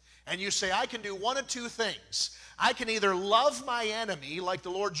 And you say, I can do one of two things. I can either love my enemy like the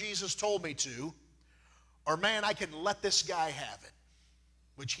Lord Jesus told me to, or man, I can let this guy have it,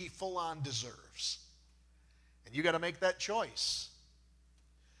 which he full on deserves. And you got to make that choice.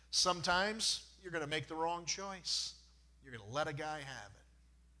 Sometimes you're going to make the wrong choice. You're going to let a guy have it.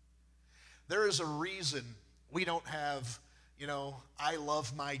 There is a reason we don't have, I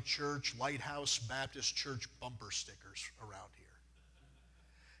love my church, Lighthouse Baptist Church bumper stickers around here.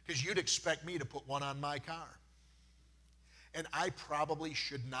 Because you'd expect me to put one on my car. And I probably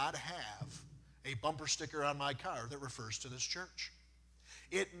should not have a bumper sticker on my car that refers to this church.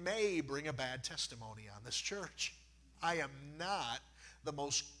 It may bring a bad testimony on this church. I am not the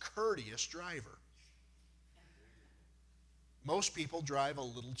most courteous driver. Most people drive a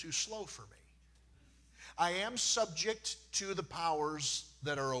little too slow for me. I am subject to the powers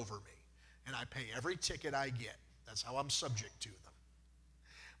that are over me, and I pay every ticket I get. That's how I'm subject to them.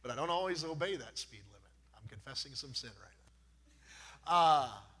 But I don't always obey that speed limit. I'm confessing some sin right now.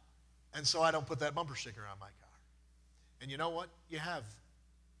 And so I don't put that bumper sticker on my car. And you know what? You have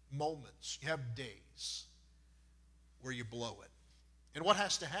moments, you have days where you blow it. And what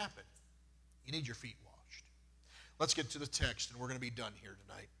has to happen? You need your feet washed. Let's get to the text, and we're going to be done here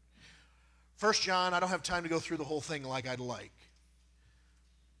tonight. 1 John, I don't have time to go through the whole thing like I'd like.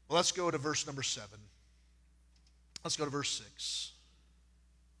 Well, let's go to verse number 7. Let's go to verse 6.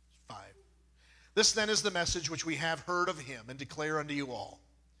 5. This then is the message which we have heard of him and declare unto you all,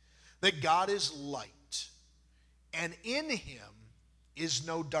 that God is light, and in him is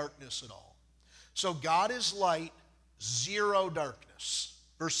no darkness at all. So God is light, zero darkness.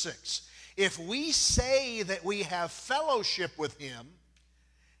 Verse 6. If we say that we have fellowship with him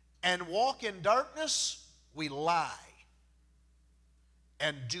and walk in darkness, we lie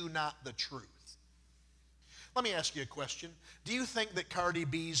and do not the truth. Let me ask you a question. Do you think that Cardi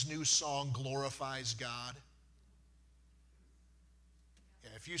B's new song glorifies God?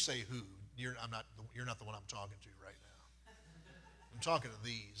 Yeah, if you say who, you're not the one I'm talking to right now. I'm talking to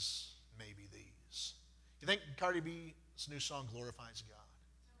these, maybe these. You think Cardi B's new song glorifies God?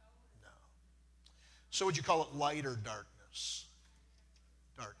 No. So would you call it light or darkness?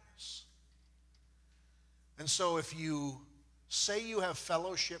 Darkness. And so if you say you have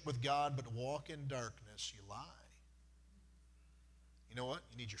fellowship with God but walk in darkness, you lie. You know what?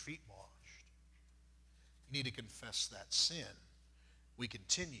 You need your feet washed. You need to confess that sin. We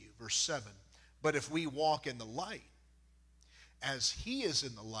continue, verse 7. But if we walk in the light, as he is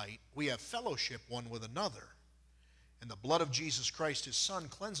in the light, we have fellowship one with another. And the blood of Jesus Christ, his Son,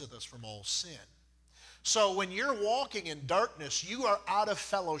 cleanseth us from all sin. So when you're walking in darkness, you are out of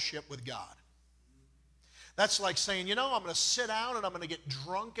fellowship with God. That's like saying, I'm going to sit down and I'm going to get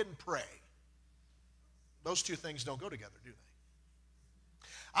drunk and pray. Those two things don't go together, do they?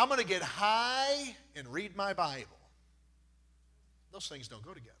 I'm going to get high and read my Bible. Those things don't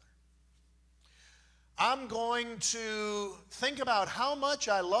go together. I'm going to think about how much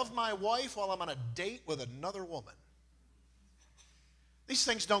I love my wife while I'm on a date with another woman. These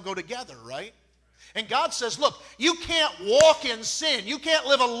things don't go together, right? And God says, look, you can't walk in sin. You can't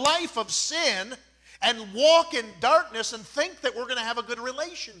live a life of sin and walk in darkness and think that we're going to have a good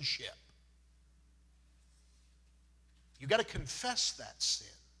relationship. You've got to confess that sin.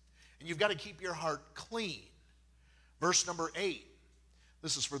 And you've got to keep your heart clean. Verse number 8.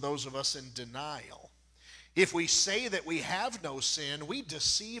 This is for those of us in denial. If we say that we have no sin, we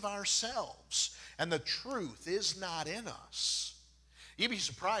deceive ourselves, and the truth is not in us. You'd be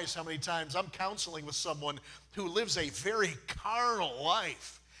surprised how many times I'm counseling with someone who lives a very carnal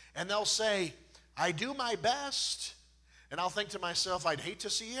life, and they'll say, I do my best. And I'll think to myself, I'd hate to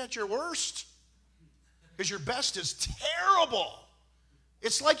see you at your worst, because your best is terrible.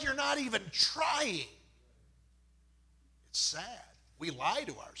 It's like you're not even trying. It's sad. We lie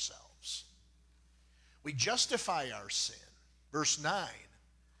to ourselves. We justify our sin. Verse 9,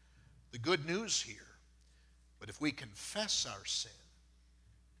 the good news here. But if we confess our sin,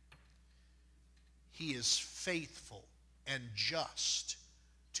 he is faithful and just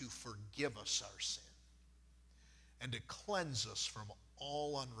to forgive us our sin and to cleanse us from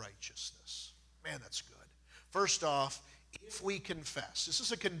all unrighteousness. Man, that's good. First off, if we confess, this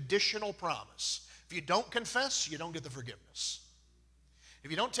is a conditional promise. If you don't confess, you don't get the forgiveness.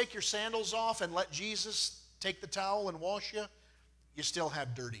 If you don't take your sandals off and let Jesus take the towel and wash you, you still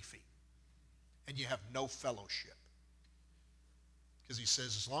have dirty feet. And you have no fellowship. Because he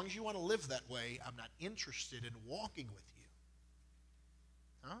says, as long as you want to live that way, I'm not interested in walking with you.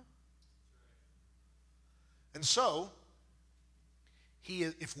 Huh? And so,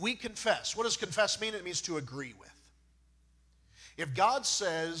 if we confess, what does confess mean? It means to agree with. If God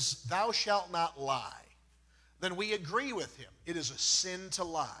says, thou shalt not lie, then we agree with him. It is a sin to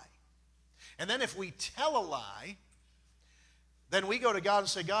lie. And then if we tell a lie, then we go to God and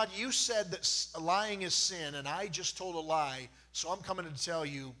say, God, you said that lying is sin, and I just told a lie, so I'm coming to tell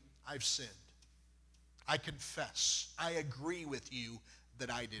you I've sinned. I confess. I agree with you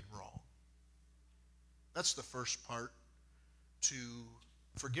that I did wrong. That's the first part to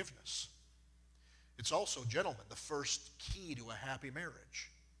forgiveness. It's also, gentlemen, the first key to a happy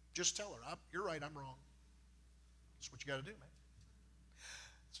marriage. Just tell her, you're right, I'm wrong. That's what you got to do, man.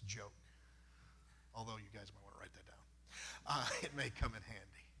 It's a joke. Although you guys might want to write that down. It may come in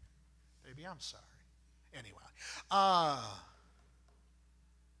handy. Baby, I'm sorry. Anyway.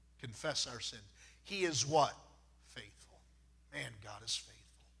 Confess our sin. He is what? Faithful. Man, God is faithful.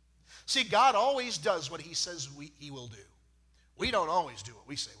 See, God always does what he says he will do. We don't always do what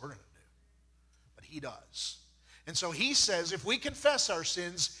we say we're going to do. But he does. And so he says if we confess our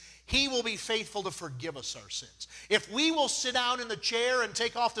sins, he will be faithful to forgive us our sins. If we will sit down in the chair and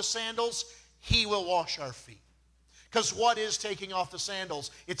take off the sandals, he will wash our feet. Because what is taking off the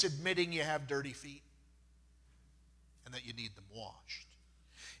sandals? It's admitting you have dirty feet and that you need them washed.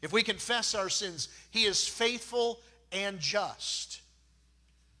 If we confess our sins, he is faithful and just.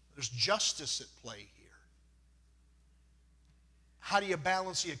 There's justice at play here. How do you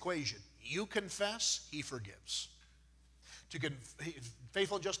balance the equation? You confess, he forgives.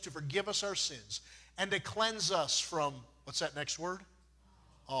 Faithful and just to forgive us our sins and to cleanse us from, what's that next word?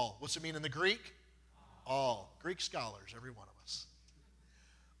 All. What's it mean in the Greek? All. Greek scholars, every one of us.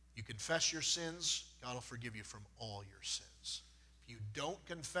 You confess your sins, God will forgive you from all your sins. If you don't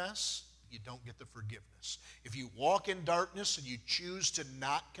confess, you don't get the forgiveness. If you walk in darkness and you choose to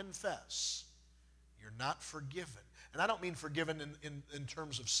not confess, you're not forgiven. And I don't mean forgiven in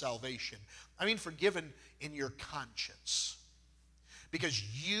terms of salvation. I mean forgiven in your conscience. Because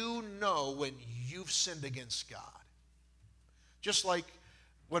you know when you've sinned against God. Just like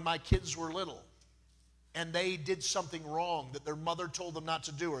when my kids were little and they did something wrong that their mother told them not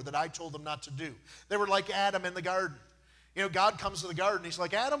to do or that I told them not to do. They were like Adam in the garden. You know, God comes to the garden. He's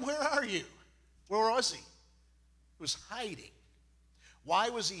like, Adam, where are you? Where was he? He was hiding. Why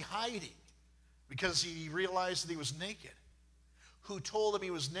was he hiding? Because he realized that he was naked. Who told him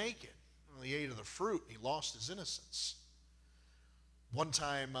he was naked? Well, he ate of the fruit. He lost his innocence. One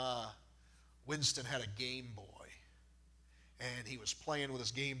time, Winston had a Game Boy. And he was playing with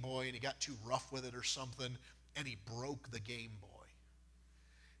his Game Boy, and he got too rough with it or something, and he broke the Game Boy.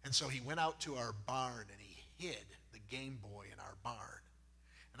 And so he went out to our barn, and he hid the Game Boy in our barn.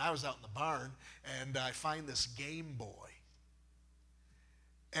 And I was out in the barn, and I find this Game Boy.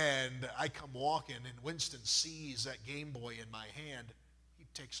 And I come walking, and Winston sees that Game Boy in my hand. He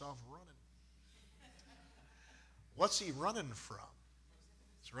takes off running. What's he running from?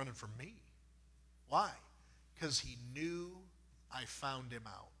 He's running from me. Why? Because he knew I found him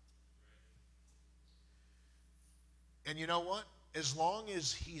out. And you know what? As long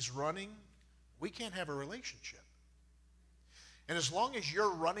as he's running, we can't have a relationship. And as long as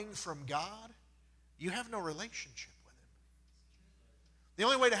you're running from God, you have no relationship with him. The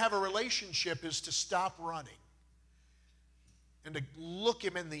only way to have a relationship is to stop running and to look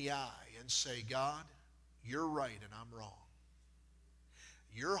him in the eye and say, God, you're right and I'm wrong.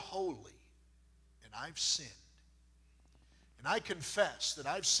 You're holy and I've sinned. And I confess that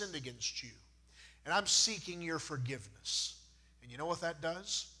I've sinned against you. And I'm seeking your forgiveness. And you know what that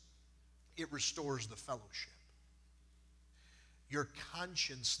does? It restores the fellowship. Your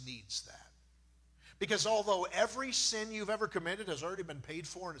conscience needs that. Because although every sin you've ever committed has already been paid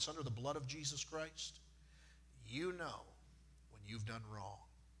for and it's under the blood of Jesus Christ, you know when you've done wrong.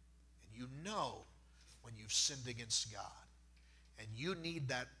 And you know when you've sinned against God. And you need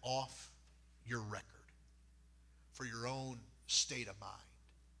that off your record for your own state of mind,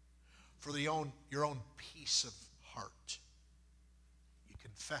 for your own peace of heart. You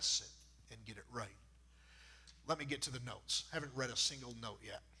confess it and get it right. Let me get to the notes. I haven't read a single note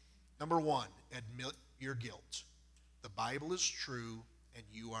yet. Number 1, admit your guilt. The Bible is true and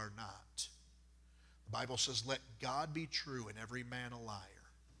you are not. The Bible says, let God be true and every man a liar.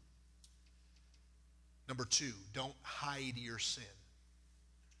 Number 2, don't hide your sin.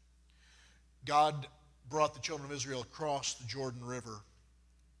 God brought the children of Israel across the Jordan River,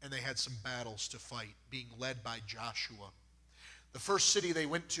 and they had some battles to fight, being led by Joshua. The first city they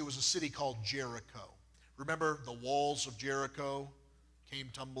went to was a city called Jericho. Remember, the walls of Jericho came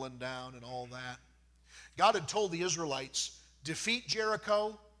tumbling down and all that. God had told the Israelites, defeat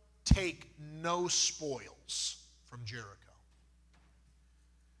Jericho, take no spoils from Jericho.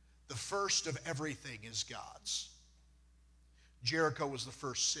 The first of everything is God's. Jericho was the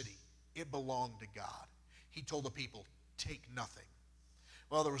first city. It belonged to God. He told the people, take nothing.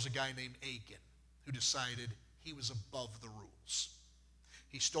 Well, there was a guy named Achan who decided he was above the rules.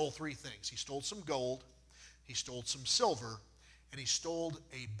 He stole 3 things. He stole some gold, he stole some silver, and he stole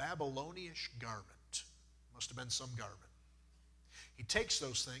a Babylonish garment. Must have been some garment. He takes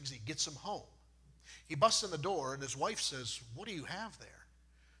those things, he gets them home. He busts in the door, and his wife says, what do you have there?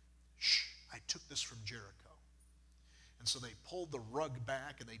 Shh, I took this from Jericho. And so they pulled the rug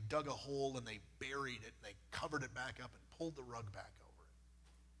back, and they dug a hole, and they buried it, and they covered it back up and pulled the rug back over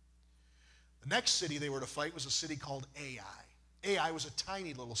it. The next city they were to fight was a city called Ai. Ai was a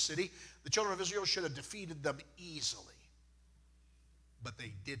tiny little city. The children of Israel should have defeated them easily, but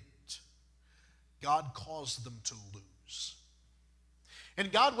they didn't. God caused them to lose.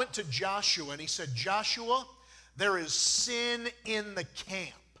 And God went to Joshua, and he said, Joshua, there is sin in the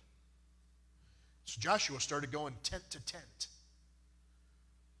camp. So Joshua started going tent to tent.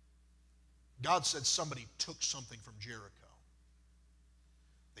 God said somebody took something from Jericho.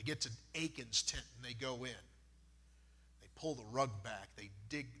 They get to Achan's tent and they go in. They pull the rug back. They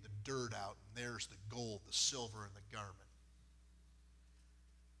dig the dirt out, and there's the gold, the silver, and the garment.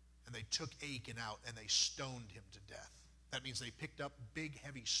 And they took Achan out and they stoned him to death. That means they picked up big,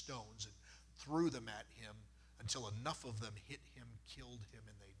 heavy stones and threw them at him until enough of them hit him, killed him,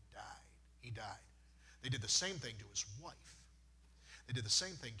 and they died. He died. They did the same thing to his wife. They did the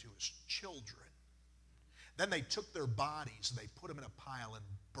same thing to his children. Then they took their bodies and they put them in a pile and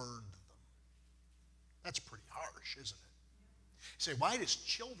burned them. That's pretty harsh, isn't it? You say, why did his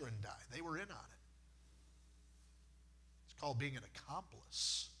children die? They were in on it. It's called being an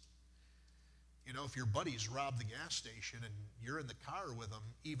accomplice. You know, if your buddies rob the gas station and you're in the car with them,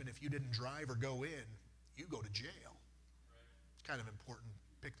 even if you didn't drive or go in, you go to jail. It's kind of important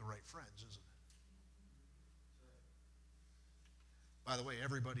to pick the right friends, isn't it? By the way,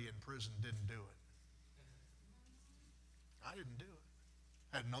 everybody in prison didn't do it. I didn't do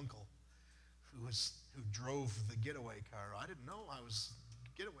it. I had an uncle who drove the getaway car. I didn't know I was the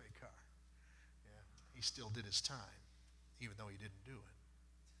getaway car. Yeah, he still did his time, even though he didn't do it.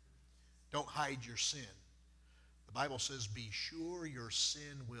 Don't hide your sin. The Bible says, be sure your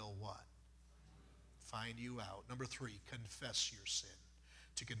sin will what? Find you out. Number 3, confess your sin.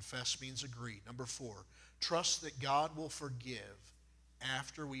 To confess means agree. Number 4, trust that God will forgive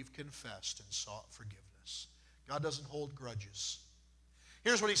after we've confessed and sought forgiveness. God doesn't hold grudges.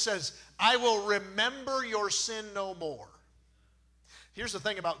 Here's what he says, I will remember your sin no more. Here's the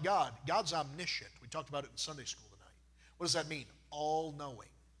thing about God. God's omniscient. We talked about it in Sunday school tonight. What does that mean? All-knowing.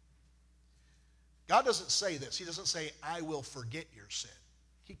 God doesn't say this. He doesn't say, I will forget your sin.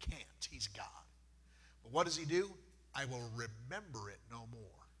 He can't. He's God. But what does he do? I will remember it no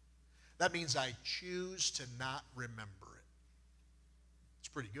more. That means I choose to not remember it. It's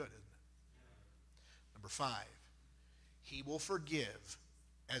pretty good, isn't it? Number 5, he will forgive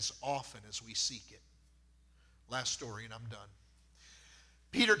as often as we seek it. Last story, and I'm done.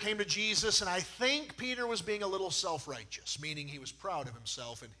 Peter came to Jesus, and I think Peter was being a little self-righteous, meaning he was proud of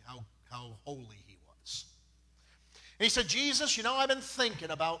himself and how holy he was. And he said, Jesus, you know, I've been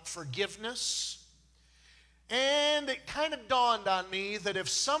thinking about forgiveness, and it kind of dawned on me that if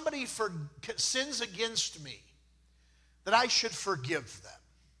somebody sins against me, that I should forgive them.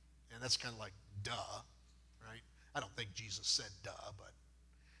 And that's kind of like, duh, right? I don't think Jesus said duh, but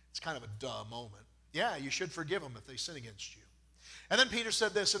it's kind of a duh moment. Yeah, you should forgive them if they sin against you. And then Peter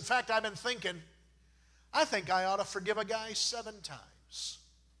said this, in fact, I've been thinking, I think I ought to forgive a guy 7 times.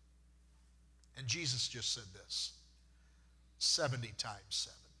 And Jesus just said this, 70 times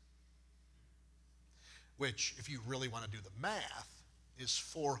 7. Which, if you really want to do the math, is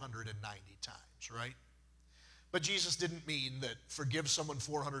 490 times, right? But Jesus didn't mean that forgive someone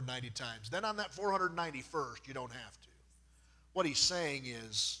 490 times. Then on that 491st, you don't have to. What he's saying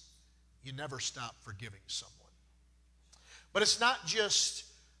is, you never stop forgiving someone. But it's not just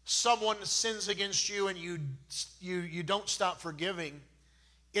someone sins against you and you don't stop forgiving.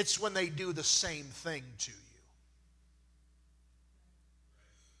 It's when they do the same thing to you.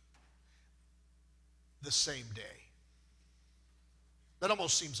 The same day. That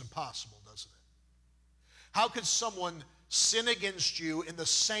almost seems impossible, doesn't it? How could someone sin against you in the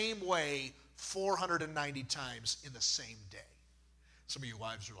same way 490 times in the same day? Some of you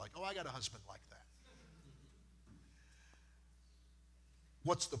wives are like, oh, I got a husband like that.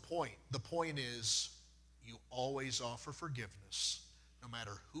 What's the point? The point is you always offer forgiveness, no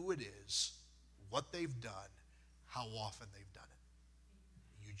matter who it is, what they've done, how often they've done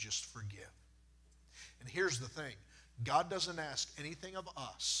it. You just forgive. And here's the thing. God doesn't ask anything of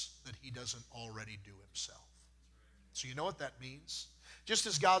us that he doesn't already do himself. So you know what that means? Just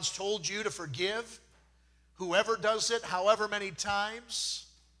as God's told you to forgive whoever does it however many times,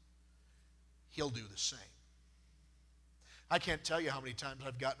 he'll do the same. I can't tell you how many times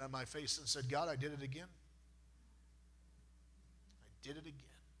I've gotten on my face and said, God, I did it again. I did it again.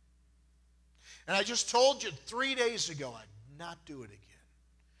 And I just told you 3 days ago I'd not do it again.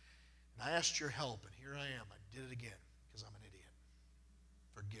 And I asked your help, and here I am. I did it again because I'm an idiot.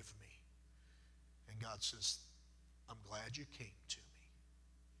 Forgive me. And God says, I'm glad you came to me.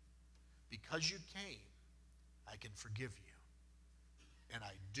 Because you came, I can forgive you. And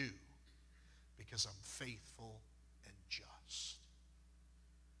I do because I'm faithful and just.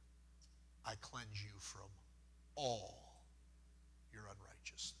 I cleanse you from all your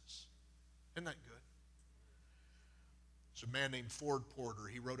unrighteousness. Isn't that good? There's a man named Ford Porter.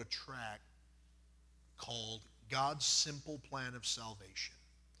 He wrote a tract called God's Simple Plan of Salvation.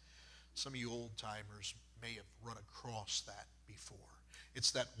 Some of you old-timers may have run across that before.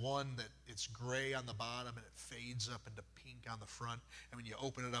 It's that one that it's gray on the bottom and it fades up into pink on the front. And when you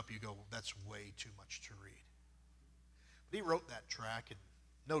open it up, you go, that's way too much to read. But he wrote that tract, and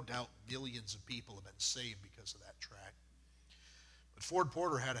no doubt millions of people have been saved because of that tract. But Ford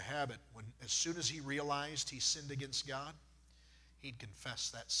Porter had a habit when, as soon as he realized he sinned against God, he'd confess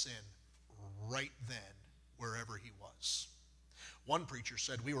that sin right then, wherever he was. One preacher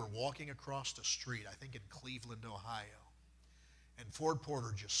said we were walking across the street, I think in Cleveland, Ohio, and Ford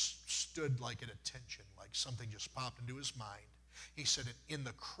Porter just stood like at attention, like something just popped into his mind. He said, in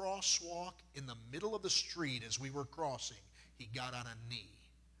the crosswalk in the middle of the street as we were crossing, he got on a knee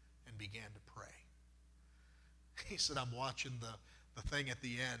and began to pray. He said, I'm watching the thing at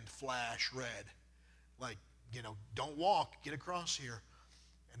the end flash red, like, you know, don't walk, get across here.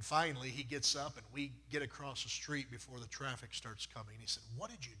 And finally, he gets up and we get across the street before the traffic starts coming. He said, what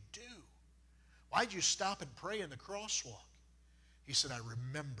did you do? Why did you stop and pray in the crosswalk? He said, I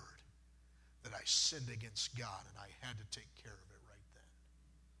remembered that I sinned against God and I had to take care of it right then.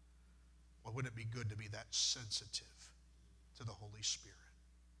 Well, wouldn't it be good to be that sensitive to the Holy Spirit?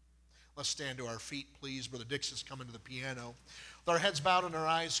 Let's stand to our feet, please. Brother Dixon's coming to the piano. With our heads bowed and our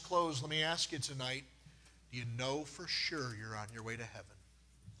eyes closed, let me ask you tonight, do you know for sure you're on your way to heaven?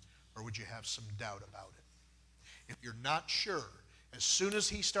 Or would you have some doubt about it? If you're not sure, as soon as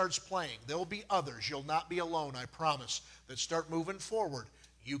he starts playing, there'll be others. You'll not be alone, I promise, that start moving forward.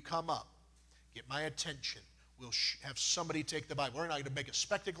 You come up. Get my attention. We'll have somebody take the Bible. We're not going to make a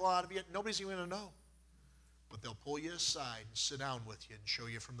spectacle out of you. Nobody's even going to know. But they'll pull you aside and sit down with you and show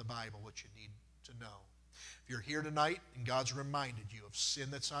you from the Bible what you need to know. If you're here tonight and God's reminded you of sin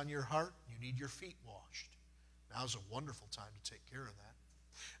that's on your heart, you need your feet washed. Now's a wonderful time to take care of that.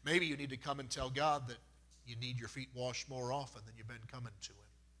 Maybe you need to come and tell God that you need your feet washed more often than you've been coming to him.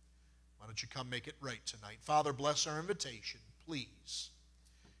 Why don't you come make it right tonight? Father, bless our invitation, please.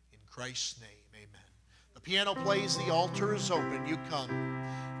 In Christ's name, amen. The piano plays, the altar is open. You come.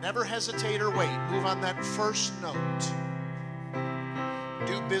 Never hesitate or wait. Move on that first note.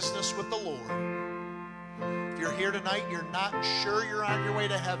 Do business with the Lord. If you're here tonight, you're not sure you're on your way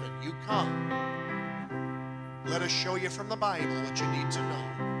to heaven, you come. Let us show you from the Bible what you need to know.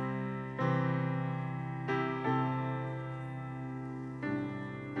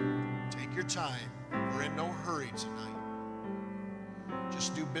 Take your time. We're in no hurry tonight.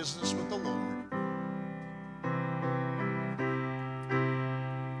 Just do business with the Lord.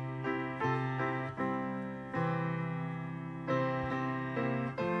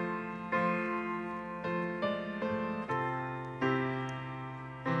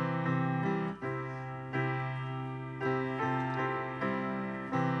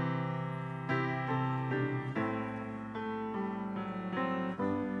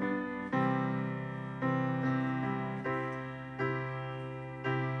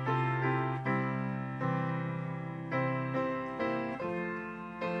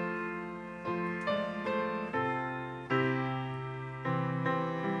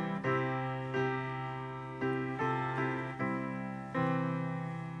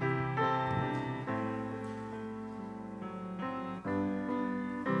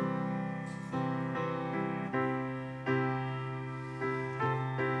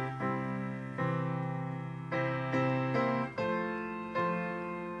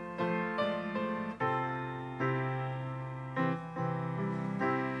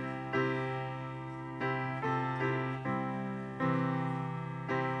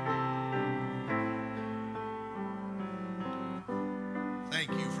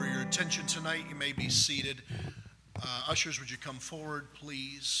 Thank you for your attention tonight. You may be seated. Ushers, would you come forward,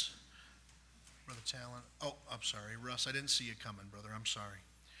 please? Brother Talent. Oh, I'm sorry, Russ. I didn't see you coming, brother. I'm sorry.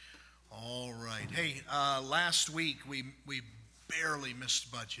 All right. Hey, last week we barely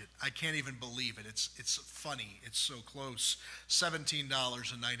missed budget. I can't even believe it. It's funny. It's so close.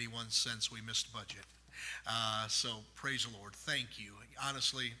 $17.91 we missed budget. So praise the Lord. Thank you.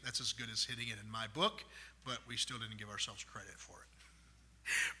 Honestly, that's as good as hitting it in my book, but we still didn't give ourselves credit for it.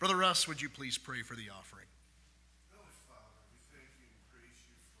 Brother Russ, would you please pray for the offering? Heavenly Father, we thank you and praise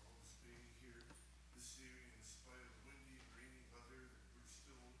you for all this being here this evening in spite of windy and rainy weather, that we're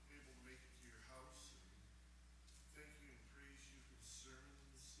still able to make it to your house. And thank you and praise you for the sermon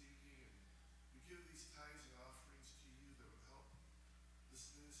this evening. And we give these tithes and offerings to you that would help this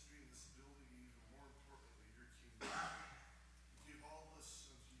ministry and this building, and even more importantly, your kingdom. We give all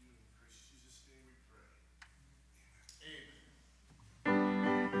this unto you in Christ Jesus' name we pray. Amen.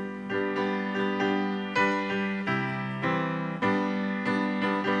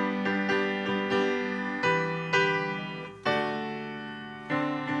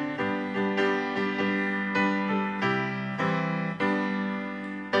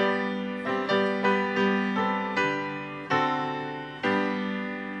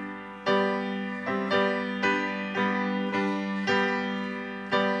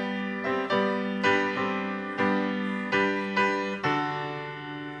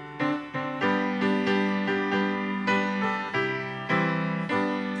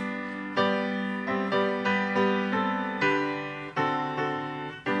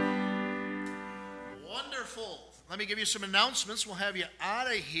 Let me give you some announcements. We'll have you out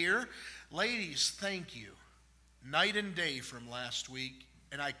of here. Ladies, thank you. Night and day from last week,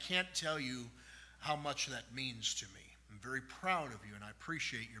 and I can't tell you how much that means to me. I'm very proud of you, and I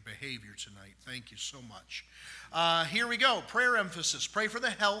appreciate your behavior tonight. Thank you so much. Here we go. Prayer emphasis. Pray for the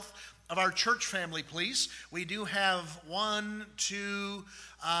health of our church family, please. We do have 1, 2,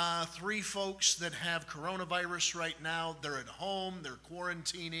 3 folks that have coronavirus right now. They're at home, they're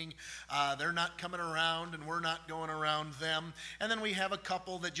quarantining, they're not coming around, and we're not going around them. And then we have a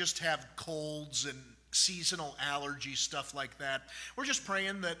couple that just have colds and seasonal allergy, stuff like that. We're just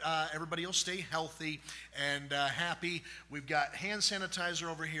praying that everybody will stay healthy and happy. We've got hand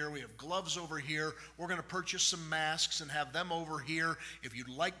sanitizer over here. We have gloves over here. We're going to purchase some masks and have them over here. If you'd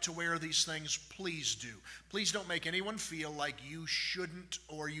like to wear these things, please do. Please don't make anyone feel like you shouldn't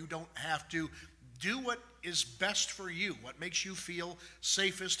or you don't have to. Do what is best for you, what makes you feel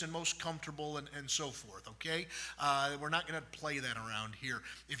safest and most comfortable and so forth, okay? We're not going to play that around here.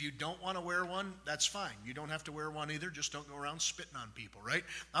 If you don't want to wear one, that's fine. You don't have to wear one either. Just don't go around spitting on people, right?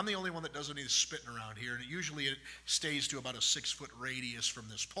 I'm the only one that does any spitting around here, and usually it stays to about a 6-foot radius from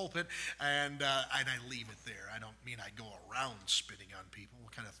this pulpit, and I leave it there. I don't mean I go around spitting on people.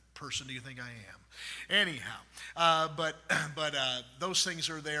 What kind of person do you think I am? Anyhow, but those things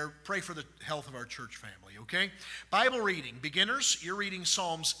are there. Pray for the health of our church family, okay? Bible reading. Beginners, you're reading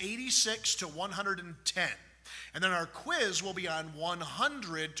Psalms 86 to 110. And then our quiz will be on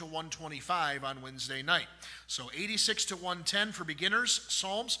 100 to 125 on Wednesday night. So 86 to 110 for beginners,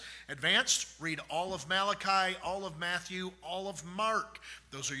 Psalms. Advanced, read all of Malachi, all of Matthew, all of Mark.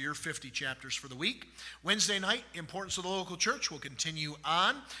 Those are your 50 chapters for the week. Wednesday night, importance of the local church will continue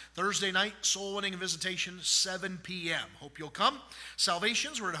on. Thursday night, soul winning and visitation, 7 p.m. Hope you'll come.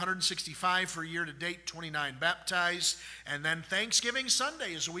 Salvations, we're at 165 for year to date, 29 baptized. And then Thanksgiving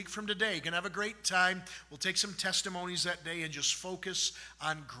Sunday is a week from today. Going to have a great time. We'll take some testimonies that day and just focus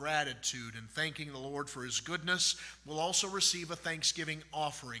on gratitude and thanking the Lord for his goodness. We'll also receive a Thanksgiving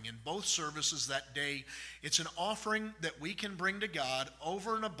offering in both services that day. It's an offering that we can bring to God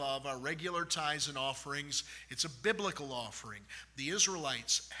over and above our regular tithes and offerings. It's a biblical offering. The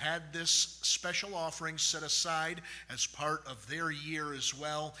Israelites had this special offering set aside as part of their year as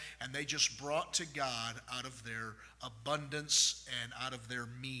well, and they just brought to God out of their abundance and out of their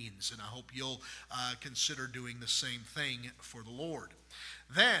means. And I hope you'll consider doing the same thing for the Lord.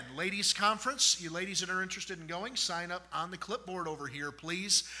 Then, ladies' conference, you ladies that are interested in going, sign up on the clipboard over here,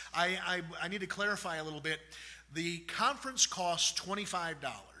 please. I need to clarify a little bit. The conference costs $25.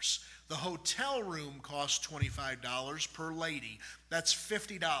 The hotel room costs $25 per lady. That's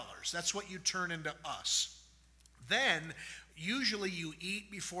 $50. That's what you turn into us. Then usually you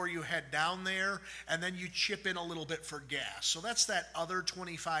eat before you head down there, and then you chip in a little bit for gas. So that's that other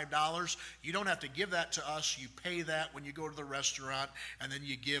 $25. You don't have to give that to us. You pay that when you go to the restaurant, and then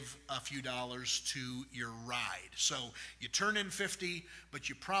you give a few dollars to your ride. So you turn in 50, but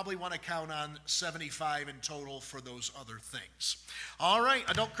you probably want to count on 75 in total for those other things. All right,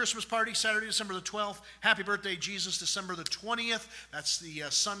 adult Christmas party, Saturday, December the 12th. Happy birthday, Jesus, December the 20th. That's the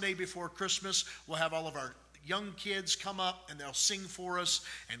Sunday before Christmas. We'll have all of our young kids come up and they'll sing for us,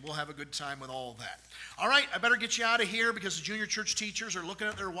 and we'll have a good time with all that. All right, I better get you out of here because the junior church teachers are looking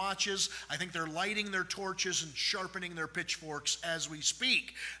at their watches. I think they're lighting their torches and sharpening their pitchforks as we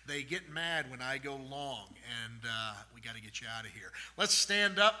speak. They get mad when I go long, and we got to get you out of here. Let's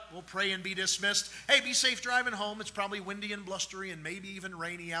stand up. We'll pray and be dismissed. Hey, be safe driving home. It's probably windy and blustery and maybe even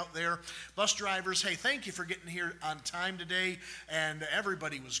rainy out there. Bus drivers, hey, thank you for getting here on time today, and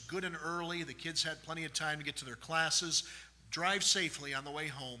everybody was good and early. The kids had plenty of time to get to their classes. Drive safely on the way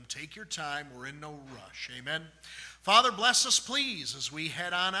home. Take your time. We're in no rush. Amen. Father, bless us, please, as we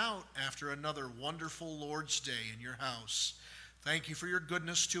head on out after another wonderful Lord's Day in your house. Thank you for your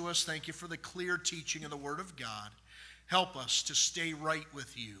goodness to us. Thank you for the clear teaching of the Word of God. Help us to stay right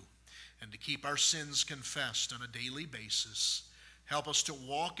with you and to keep our sins confessed on a daily basis. Help us to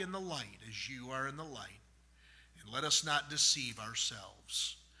walk in the light as you are in the light. And let us not deceive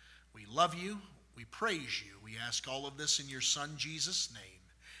ourselves. We love you. We praise you. We ask all of this in your Son, Jesus'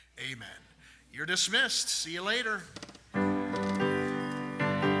 name. Amen. You're dismissed. See you later.